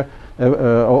everywhere,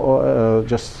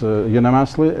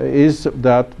 unanimously, is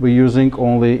that we're using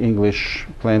only English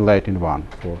plain Latin 1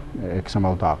 for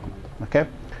XML document. Okay,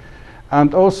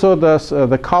 and also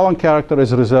the colon character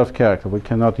is a reserved character. We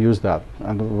cannot use that,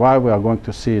 and why we are going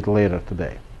to see it later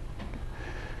today.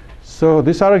 So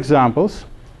these are examples.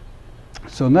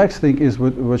 So next thing is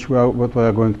what we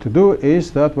are going to do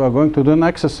is that we are going to do an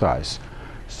exercise.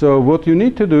 So what you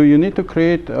need to do, you need to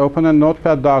open a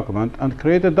notepad document and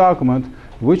create a document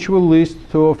which will list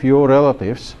two of your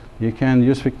relatives. You can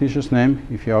use fictitious name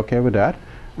if you're okay with that.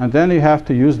 And then you have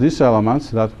to use these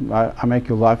elements that I make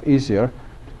your life easier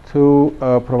to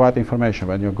provide information.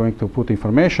 When you're going to put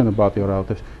information about your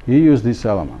relatives, you use these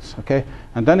elements. Okay?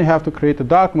 And then you have to create a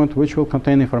document which will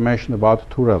contain information about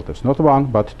two relatives. Not one,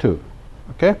 but two.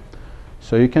 Okay?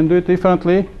 So you can do it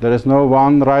differently. There is no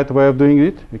one right way of doing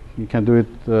it. You can do it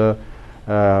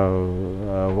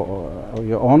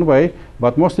your own way,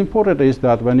 but most important is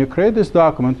that when you create this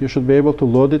document, you should be able to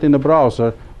load it in the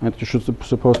browser, and you should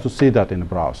supposed to see that in the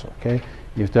browser. Okay,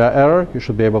 if there are error, you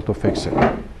should be able to fix it.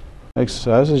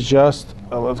 Exercise is just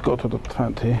let's go to the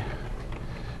 20.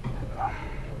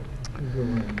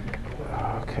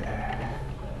 Okay,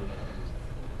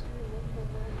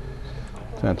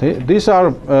 20. These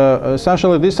are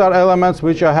essentially these are elements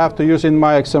which I have to use in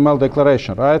my XML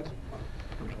declaration, right?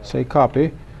 Say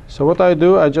copy. So what I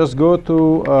do, I just go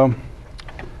to,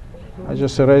 I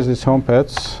just erase these home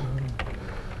pads.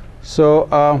 So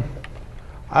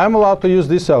I'm allowed to use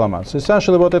these elements.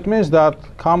 Essentially what it means that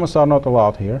commas are not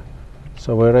allowed here.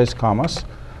 So we erase commas.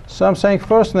 So I'm saying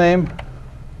first name,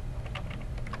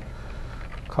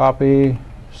 copy,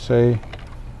 say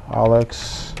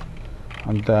Alex,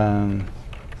 and then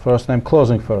first name,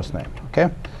 closing first name. Okay.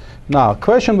 Now,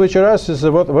 question which arises is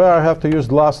where I have to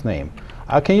use last name.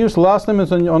 I can use last name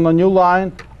on a new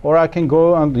line, or I can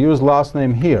go and use last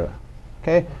name here.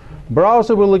 Okay,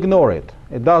 browser will ignore it.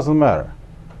 It doesn't matter.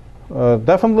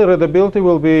 Definitely readability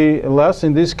will be less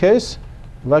in this case,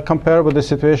 like compared with the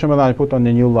situation when I put on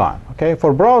the new line. Okay,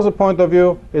 for browser point of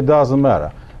view, it doesn't matter.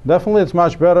 Definitely, it's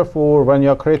much better for when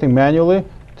you're creating manually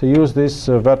to use this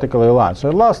vertically aligned. So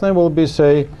last name will be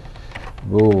say,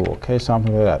 okay,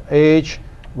 something like that. Age,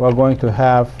 we're going to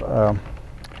have.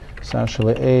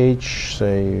 Essentially age,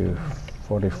 say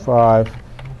 45,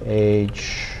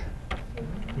 age,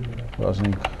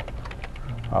 closing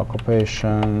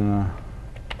occupation,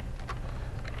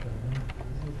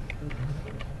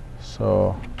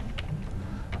 so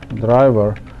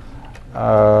driver,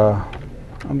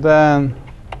 and then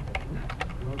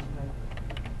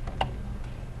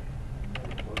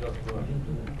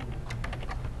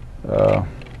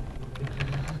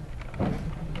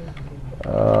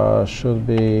should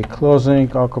be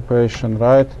closing occupation,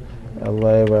 right?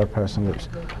 LA where person lives.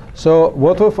 So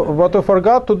what we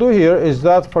forgot to do here is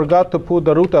that forgot to put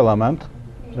the root element.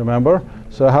 Remember?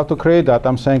 So I have to create that.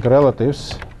 I'm saying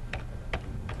relatives,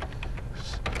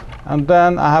 and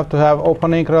then I have to have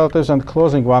opening relatives and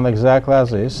closing one exactly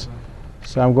as is.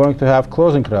 So I'm going to have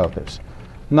closing relatives.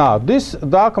 Now this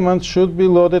document should be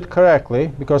loaded correctly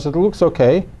because it looks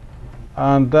okay,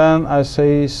 and then I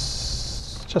say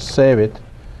just save it,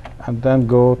 and then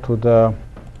go to the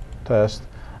test,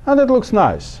 and it looks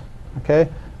nice. Okay,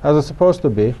 as it's supposed to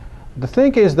be. The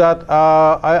thing is that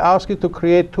I ask you to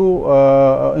create two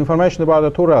information about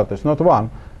the two relatives, not one.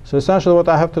 So essentially what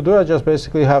I have to do, I just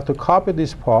basically have to copy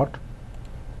this part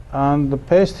and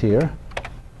paste here,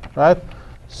 right?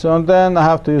 So and then I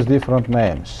have to use different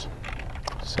names,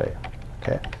 say,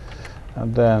 okay,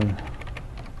 and then,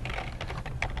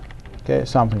 okay,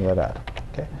 something like that,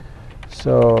 okay.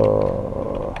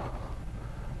 So,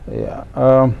 yeah,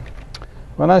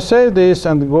 when I save this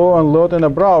and go and load in a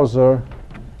browser,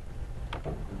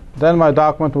 then my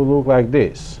document will look like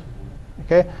this,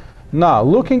 okay. Now,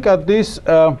 looking at this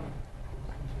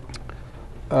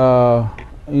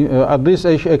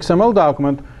XML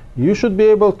document, you should be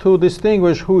able to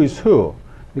distinguish who is who,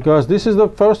 because this is the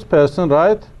first person,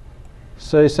 right?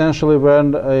 So essentially,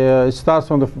 when it starts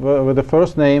from with the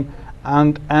first name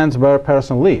and ends where a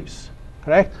person lives,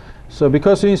 correct? So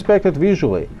because you inspect it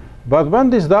visually, but when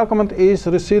this document is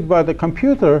received by the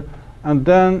computer, and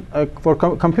then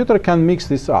computer can mix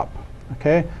this up,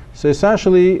 okay? So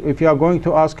essentially, if you are going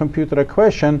to ask computer a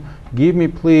question, give me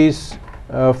please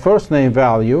first name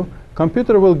value,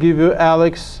 computer will give you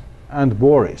Alex and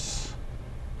Boris,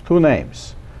 two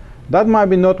names. That might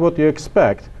be not what you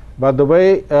expect, but the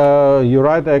way you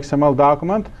write the XML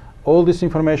document, all this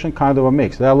information kind of a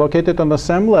mix. They are located on the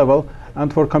same level,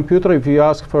 and for computer, if you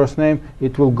ask first name,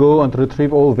 it will go and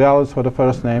retrieve all values for the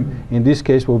first name. In this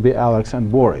case, will be Alex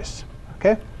and Boris.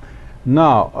 Okay.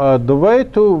 Now, the way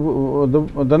to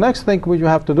the next thing which you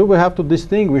have to do, we have to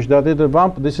distinguish that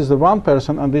this is the one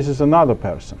person and this is another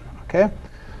person. Okay.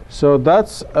 So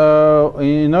that's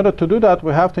in order to do that,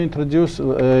 we have to introduce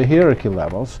hierarchy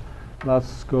levels.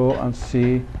 Let's go and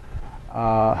see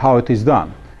how it is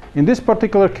done. In this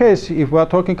particular case, if we are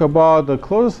talking about the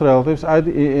closest relatives, I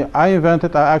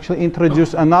actually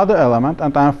introduced another element,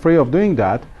 and I'm free of doing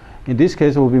that. In this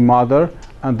case, it will be mother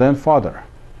and then father.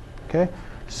 Okay.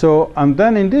 So, and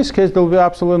then in this case, there will be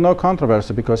absolutely no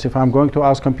controversy, because if I'm going to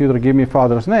ask computer, give me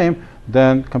father's name,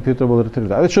 then computer will retrieve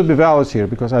that. It should be values here,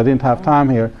 because I didn't have time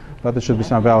here, but there should be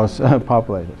some values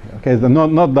populated here. Okay,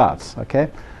 not dots. Okay.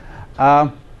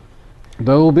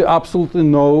 There will be absolutely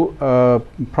no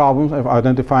problems of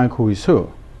identifying who is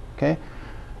who. Okay.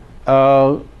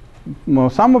 Well,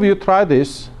 some of you tried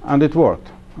this and it worked.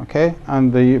 Okay,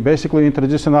 and they basically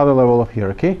introduce another level of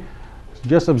hierarchy.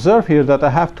 Just observe here that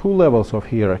I have two levels of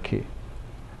hierarchy.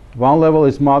 One level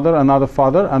is mother, another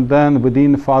father, and then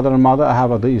within father and mother I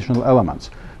have additional elements.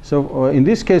 So in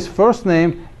this case, first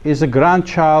name is a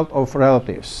grandchild of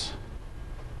relatives.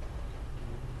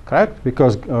 Correct?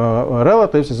 Because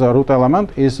relatives is a root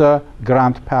element, is a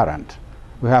grandparent.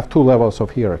 We have two levels of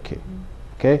hierarchy.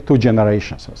 Okay, two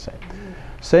generations, let's say.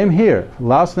 Same here.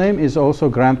 Last name is also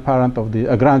grandparent of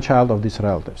the grandchild of these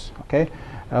relatives. Okay.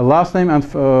 Last name and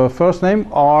first name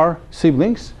are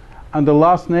siblings, and the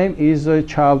last name is a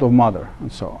child of mother, and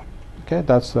so on. Okay,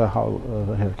 that's how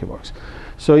the hierarchy works.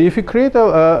 So if you create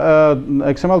a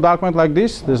XML document like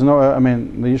this, there's no, I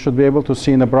mean, you should be able to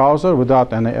see in the browser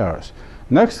without any errors.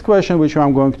 Next question, which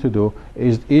I'm going to do,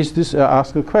 is this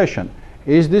ask a question: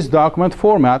 is this document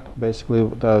format, basically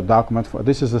the document,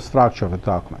 this is the structure of the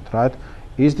document, right?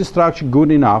 Is the structure good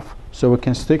enough so we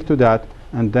can stick to that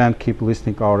and then keep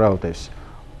listing our relatives?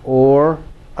 Or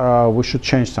we should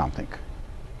change something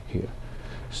here.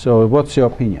 So what's your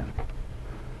opinion?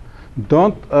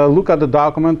 Don't look at the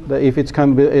document. If it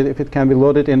can be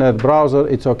loaded in a browser,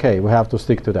 it's okay. We have to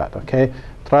stick to that. Okay.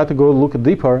 Try to go look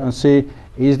deeper and see,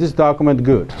 is this document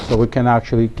good, so we can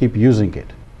actually keep using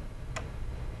it.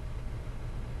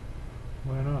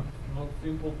 Why not? Not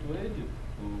simple to edit.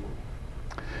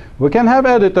 We can have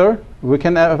editor. We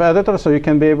can have editor, so you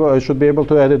can be able, should be able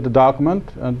to edit the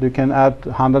document, and you can add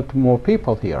 100 more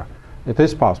people here. It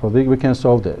is possible. We can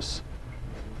solve this.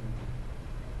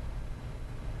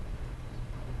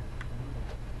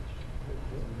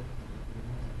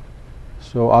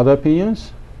 So, other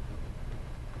opinions?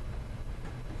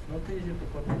 It's not easy to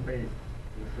copy and paste.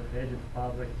 You should edit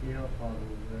father here, father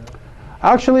there.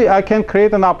 Actually, I can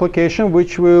create an application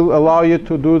which will allow you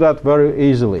to do that very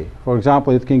easily. For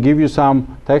example, it can give you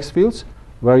some text fields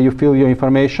where you fill your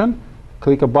information,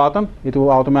 click a button, it will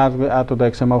automatically add to the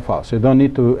XML file. So you don't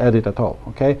need to edit at all,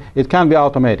 okay? It can be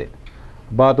automated.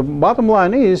 But the bottom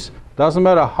line is, doesn't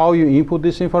matter how you input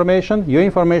this information, your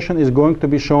information is going to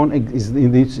be shown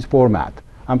in this format.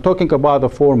 I'm talking about the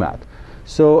format.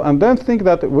 So, and then think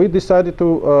that we decided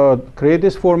to create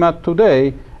this format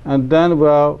today, and then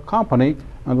we're a company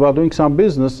and we're doing some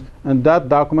business, and that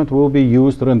document will be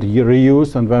used and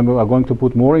reused, and when we are going to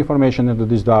put more information into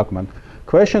this document.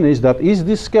 Question is that, is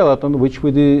this skeleton which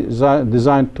we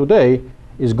designed today,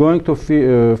 is going to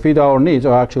feed our needs,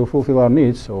 or actually fulfill our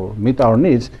needs, or meet our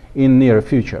needs in near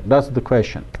future? That's the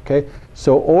question. Okay,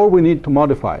 so or we need to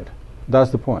modify it. That's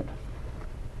the point.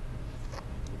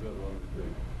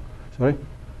 Sorry?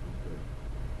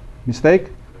 Mistake?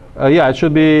 Yeah, it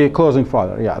should be closing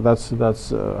further. Yeah, that's.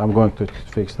 I'm going to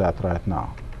fix that right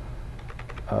now.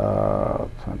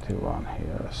 21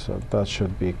 here, so that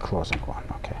should be closing one.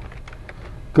 Okay.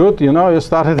 Good. You know, you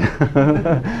started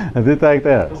detect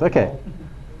errors. Okay.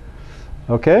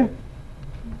 Okay.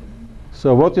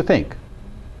 So what do you think?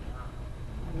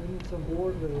 It's a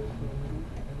border,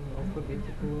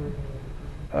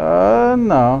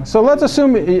 No. So let's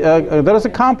assume there is a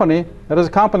company. There is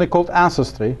a company called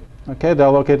Ancestry. Okay, they're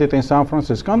located in San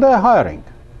Francisco, and they're hiring.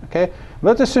 Okay.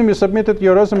 Let's assume you submitted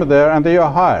your resume there, and they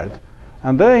are hired.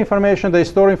 And their information, they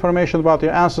store information about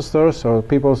your ancestors or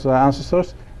people's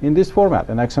ancestors in this format,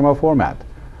 an XML format.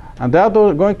 And they are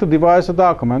going to devise a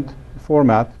document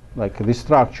format, like this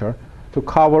structure, to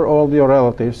cover all your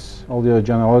relatives, all your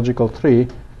genealogical tree.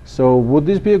 So would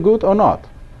this be good or not?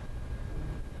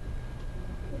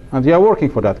 And you are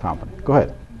working for that company. Go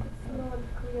ahead. It's not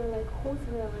clear, like whose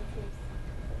relatives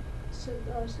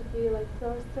should be like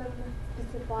person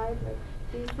specified, like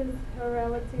this is her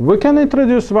relative. We can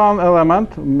introduce one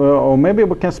element, or maybe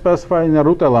we can specify in a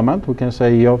root element. We can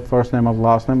say your first name and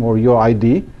last name, or your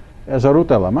ID as a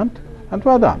root element, and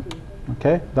we're done.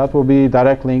 Okay, that will be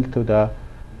direct link to the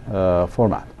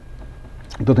format,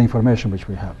 to the information which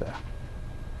we have there.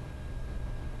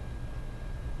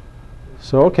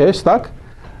 So okay, stuck.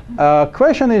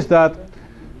 Question is that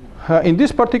in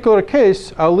this particular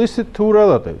case, I listed two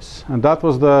relatives, and that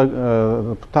was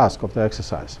the task of the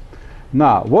exercise.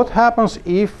 Now, what happens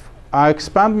if I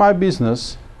expand my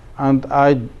business and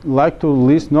I like to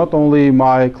list not only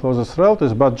my closest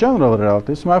relatives, but general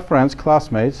relatives, my friends,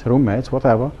 classmates, roommates,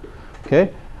 whatever.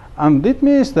 Okay, and it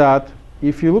means that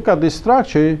if you look at this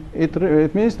structure,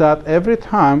 it means that every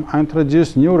time I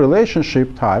introduce new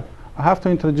relationship type, I have to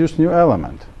introduce new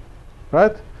element,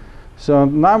 right? So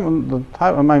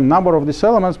my number of these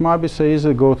elements might be, say,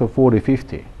 easily go to 40,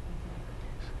 50.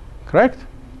 Correct?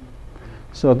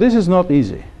 So this is not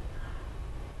easy.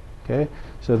 Okay,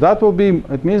 so that will be.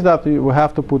 It means that we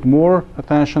have to put more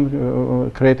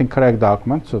attention creating correct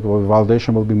documents. So the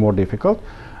validation will be more difficult,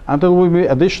 and there will be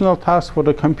additional tasks for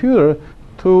the computer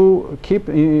to keep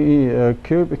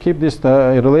these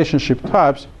relationship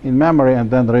types in memory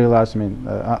and then realize,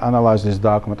 analyze this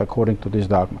document according to this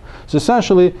document. So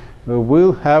essentially,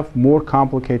 we'll have more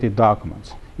complicated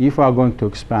documents if we are going to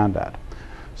expand that.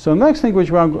 So next thing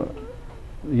which we are,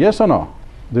 yes or no?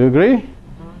 Do you agree?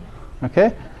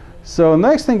 Okay. So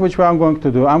next thing which I'm going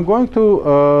to do, I'm going to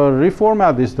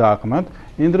reformat this document,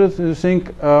 introducing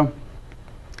a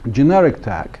generic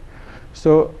tag.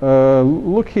 So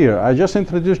look here, I just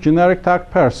introduced generic tag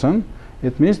person.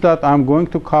 It means that I'm going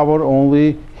to cover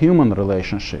only human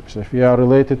relationships. If you are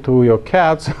related to your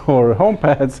cats or home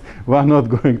pets, we're not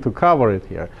going to cover it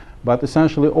here. But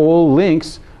essentially all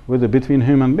links between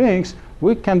human beings,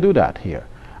 we can do that here.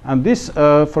 And this,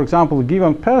 for example,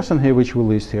 given person here, which we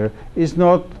list here, is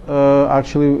not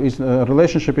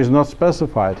relationship is not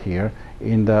specified here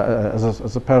in the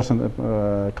as a person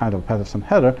kind of person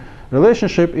header.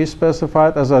 Relationship is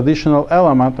specified as an additional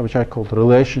element, which I call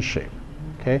relationship.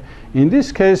 Okay. In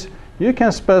this case, you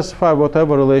can specify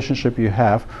whatever relationship you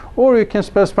have, or you can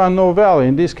specify no value.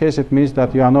 In this case, it means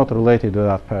that you are not related to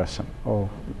that person or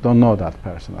don't know that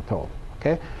person at all.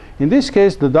 Okay. In this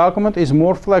case, the document is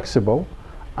more flexible,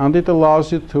 and it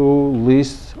allows you to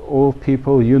list all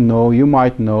people you know, you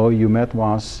might know, you met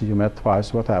once, you met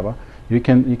twice, whatever. You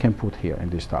can put here in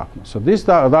this document. So this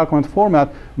document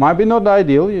format might be not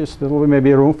ideal. There will be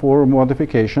maybe room for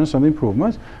modifications and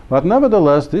improvements, but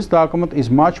nevertheless, this document is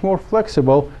much more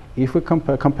flexible if we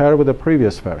compare with the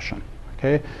previous version.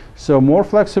 Okay, so more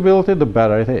flexibility, the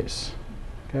better it is.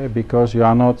 Okay, because you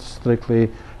are not strictly,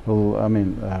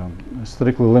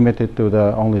 strictly limited to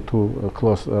the only two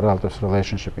close relatives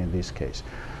relationship in this case.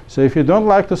 So if you don't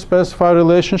like to specify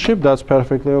relationship, that's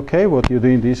perfectly okay. What you do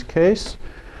in this case,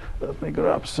 let me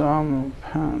grab some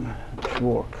pen,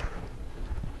 work.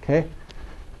 Okay.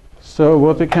 So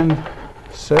what you can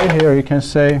say here, you can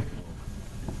say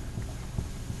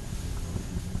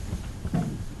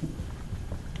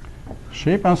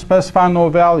ship and specify no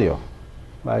value,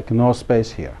 like no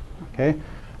space here. Okay.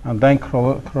 And then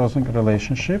crossing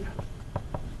relationship.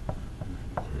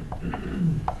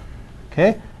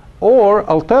 Okay. Or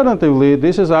alternatively,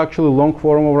 this is actually long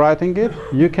form of writing it.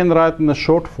 You can write in a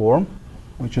short form,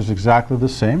 which is exactly the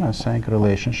same as saying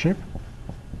relationship.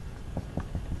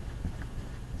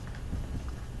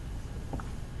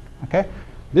 Okay.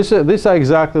 These are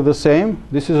exactly the same.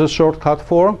 This is a shortcut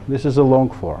form. This is a long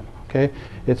form. Okay?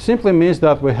 It simply means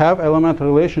that we have element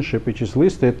relationship which is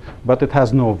listed, but it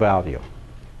has no value.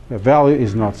 The value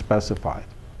is not specified.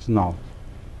 It's null.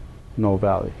 No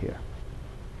value here.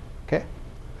 Okay?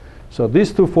 So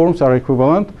these two forms are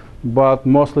equivalent, but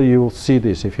mostly you will see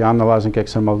this. If you're analyzing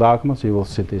XML documents, you will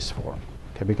see this form.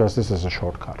 Okay? Because this is a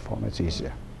shortcut form. It's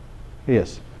easier.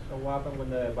 Yes? So what happens when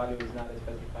the value is not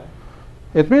specified?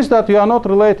 It means that you are not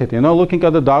related. You know, looking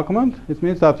at the document, it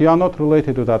means that you are not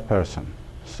related to that person.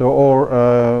 So, or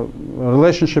a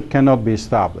relationship cannot be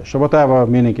established, or whatever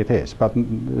meaning it is, but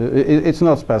it's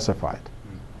not specified.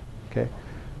 Okay?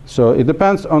 So it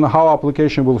depends on how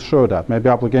application will show that. Maybe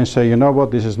application say, you know what,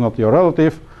 this is not your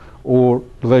relative, or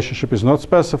relationship is not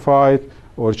specified,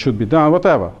 or it should be done,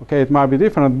 whatever. Okay, it might be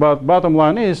different, but bottom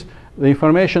line is the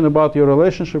information about your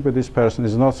relationship with this person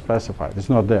is not specified. It's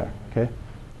not there. Okay?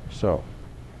 So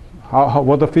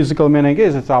what the physical meaning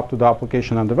is, it's up to the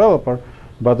application and developer,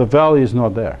 but the value is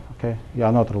not there. Okay? You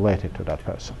are not related to that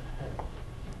person.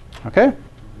 Okay?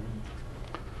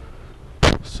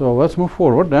 So let's move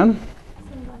forward then.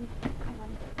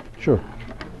 Sure.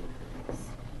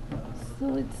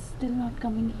 So it's still not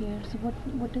coming here. So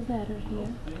what is the error here?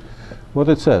 What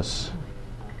it says?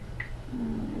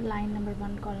 Line number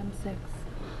 1, column 6.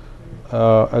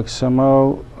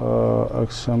 XML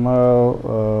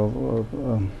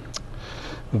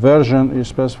version, you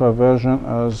specify version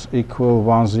as equal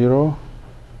 10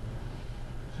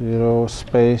 0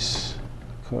 space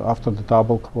after the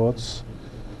double quotes.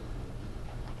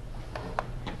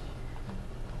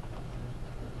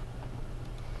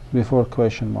 Before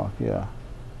question mark, yeah.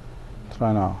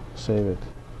 Try now, save it.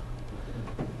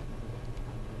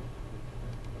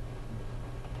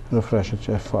 Refresh it,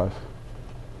 F5.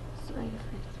 So I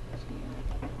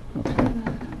refresh. Okay,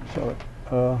 sorry.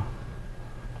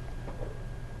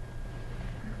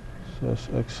 Says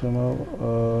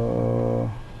XML.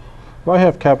 Why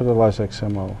have capitalized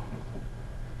XML?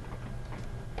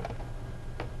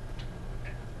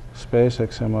 Space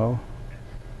XML.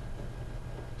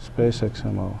 Space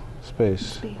XML.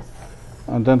 Space.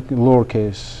 And then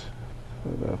lowercase.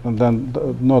 And then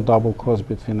no double quotes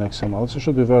between XML. So it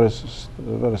should be very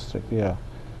strict. Yeah.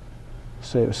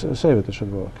 Save it. It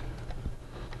should work.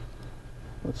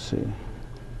 Let's see.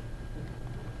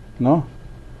 No.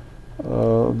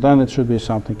 Then it should be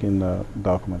something in the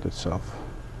document itself.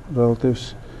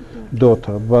 Relatives,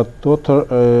 daughter. But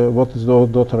daughter, what is the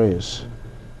daughter is?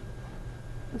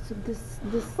 So this.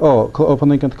 Oh,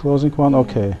 opening and closing one.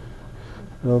 Okay.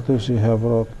 Relatives. You have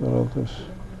relatives.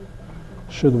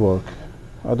 Should work.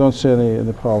 I don't see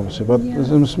any problems here, but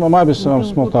there might be some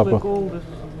small typo.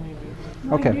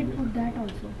 Okay. I did put that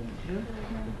also.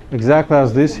 Exactly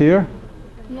as this here.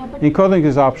 Yeah, but Encoding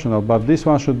is optional, but this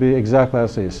one should be exactly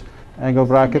as is. Angle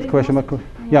bracket, question mark.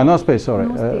 Yeah, no space, sorry.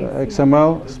 No space,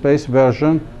 XML space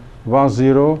version 10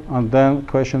 and then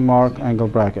question mark angle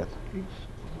bracket.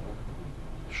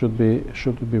 Should be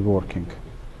working.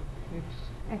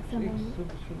 XML.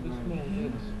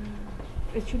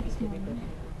 It should be small.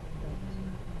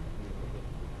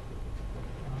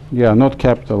 Yeah, not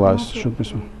capitalized. Should be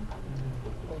small.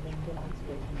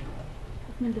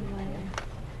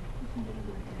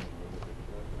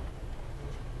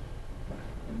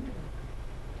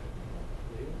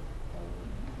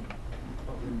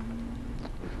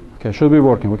 Okay, should be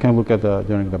working. We can look at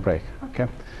during the break. Okay.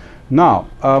 Now,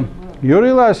 you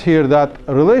realize here that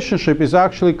a relationship is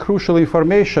actually crucial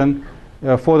information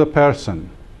for the person.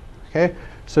 Okay.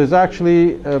 So it's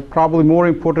actually probably more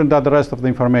important than the rest of the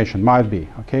information. Might be.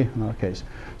 Okay. In our case.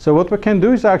 So what we can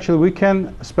do is actually we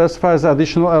can specify as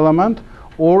additional element,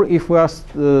 or if we are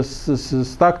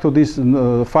stuck to these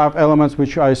 5 elements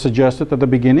which I suggested at the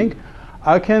beginning,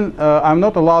 I'm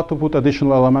not allowed to put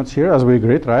additional elements here, as we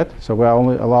agreed, right? So we are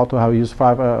only allowed to use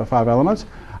 5 elements.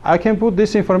 I can put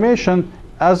this information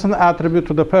as an attribute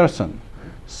to the person.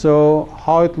 So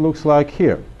how it looks like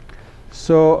here.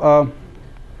 So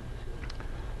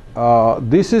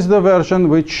this is the version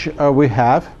which we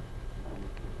have.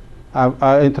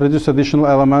 I introduced additional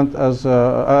element as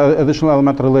additional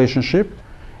element relationship.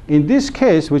 In this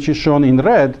case, which is shown in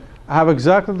red, I have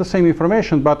exactly the same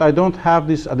information, but I don't have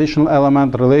this additional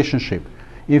element relationship.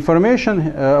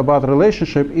 Information about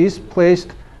relationship is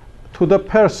placed to the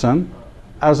person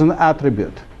as an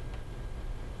attribute.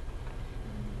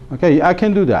 Okay, I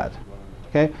can do that.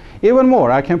 Okay, even more,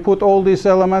 I can put all these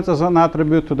elements as an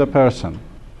attribute to the person.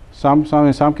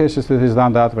 In some cases it is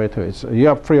done that way too. You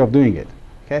are free of doing it.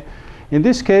 Okay, in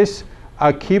this case,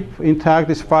 I keep intact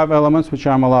these 5 elements which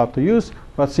I'm allowed to use,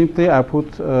 but simply I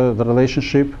put the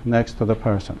relationship next to the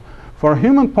person. For a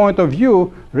human point of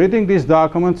view, reading these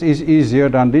documents is easier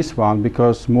than this one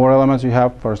because more elements you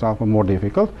have, for example, more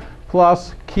difficult.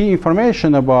 Plus, key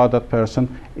information about that person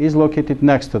is located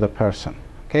next to the person.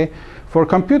 Okay? For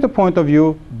computer point of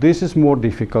view, this is more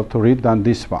difficult to read than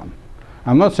this one.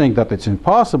 I'm not saying that it's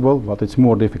impossible, but it's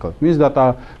more difficult. It means that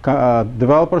a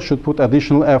developer should put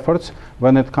additional efforts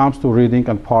when it comes to reading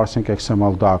and parsing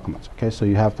XML documents. Okay? So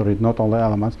you have to read not only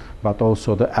elements, but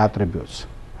also the attributes.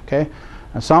 Okay?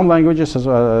 And some languages,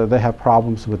 they have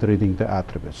problems with reading the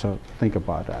attributes, so think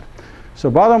about that. So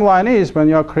bottom line is, when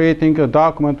you are creating a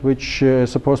document which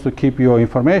is supposed to keep your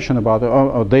information about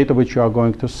or data which you are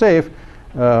going to save,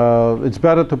 it's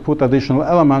better to put additional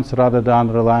elements rather than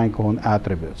relying on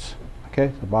attributes. Okay,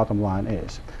 the bottom line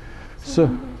is. So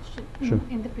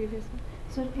in the previous one.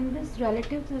 So in this,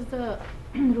 relatives is the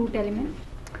root element.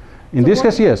 In this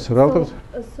case, yes, relatives.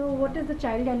 So what is the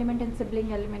child element and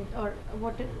sibling element, or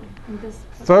what in this?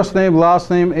 First name, last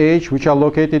name, age, which are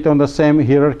located on the same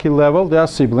hierarchy level. They are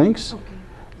siblings.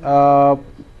 Okay.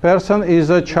 Person is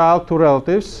a child to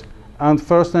relatives, and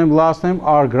first name, last name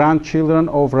are grandchildren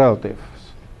of relatives.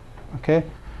 Okay.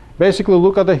 Basically,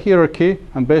 look at the hierarchy,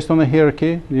 and based on the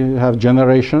hierarchy, you have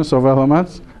generations of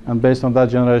elements, and based on that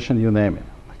generation, you name it.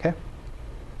 Okay.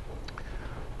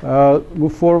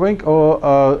 Move forward.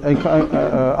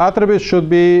 Attributes should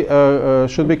be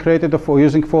created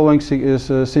using following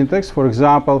syntax. For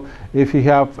example, if you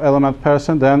have element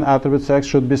person, then attribute X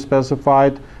should be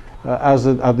specified as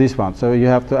this one. So you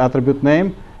have the attribute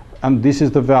name, and this is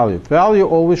the value. Value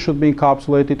always should be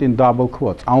encapsulated in double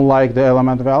quotes. Unlike the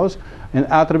element values, in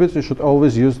attributes you should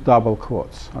always use double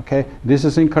quotes. Okay, this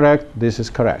is incorrect. This is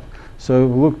correct. So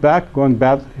look back, going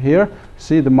back here.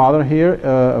 See the mother here,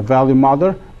 value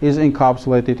mother is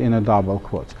encapsulated in a double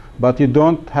quotes. But you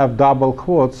don't have double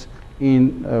quotes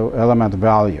in element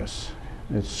values.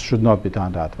 It should not be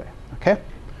done that way. Okay.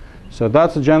 So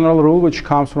that's a general rule which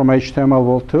comes from HTML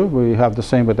v2. We have the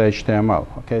same with HTML.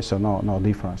 Okay, so no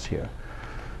difference here.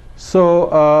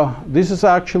 So this is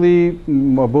actually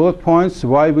bullet points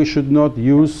why we should not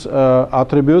use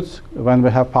attributes when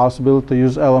we have possibility to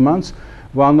use elements.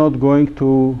 We are not going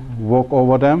to walk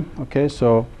over them. Okay,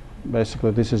 so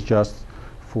basically this is just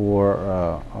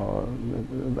for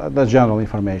the general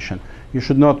information. You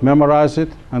should not memorize it,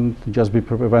 and just be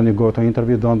prepared when you go to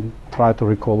interview. Don't try to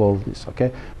recall all this.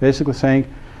 Okay, basically saying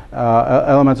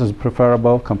elements is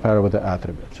preferable compared with the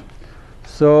attributes.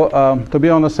 So to be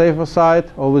on the safer side,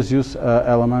 always use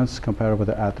elements compared with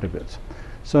the attributes.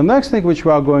 So next thing which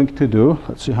we are going to do,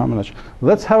 let's see how much.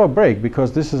 Let's have a break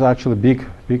because this is actually big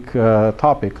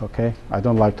topic. Okay, I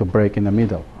don't like to break in the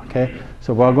middle. Okay,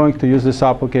 so we are going to use this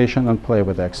application and play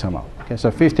with XML. Okay,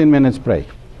 so 15 minutes break.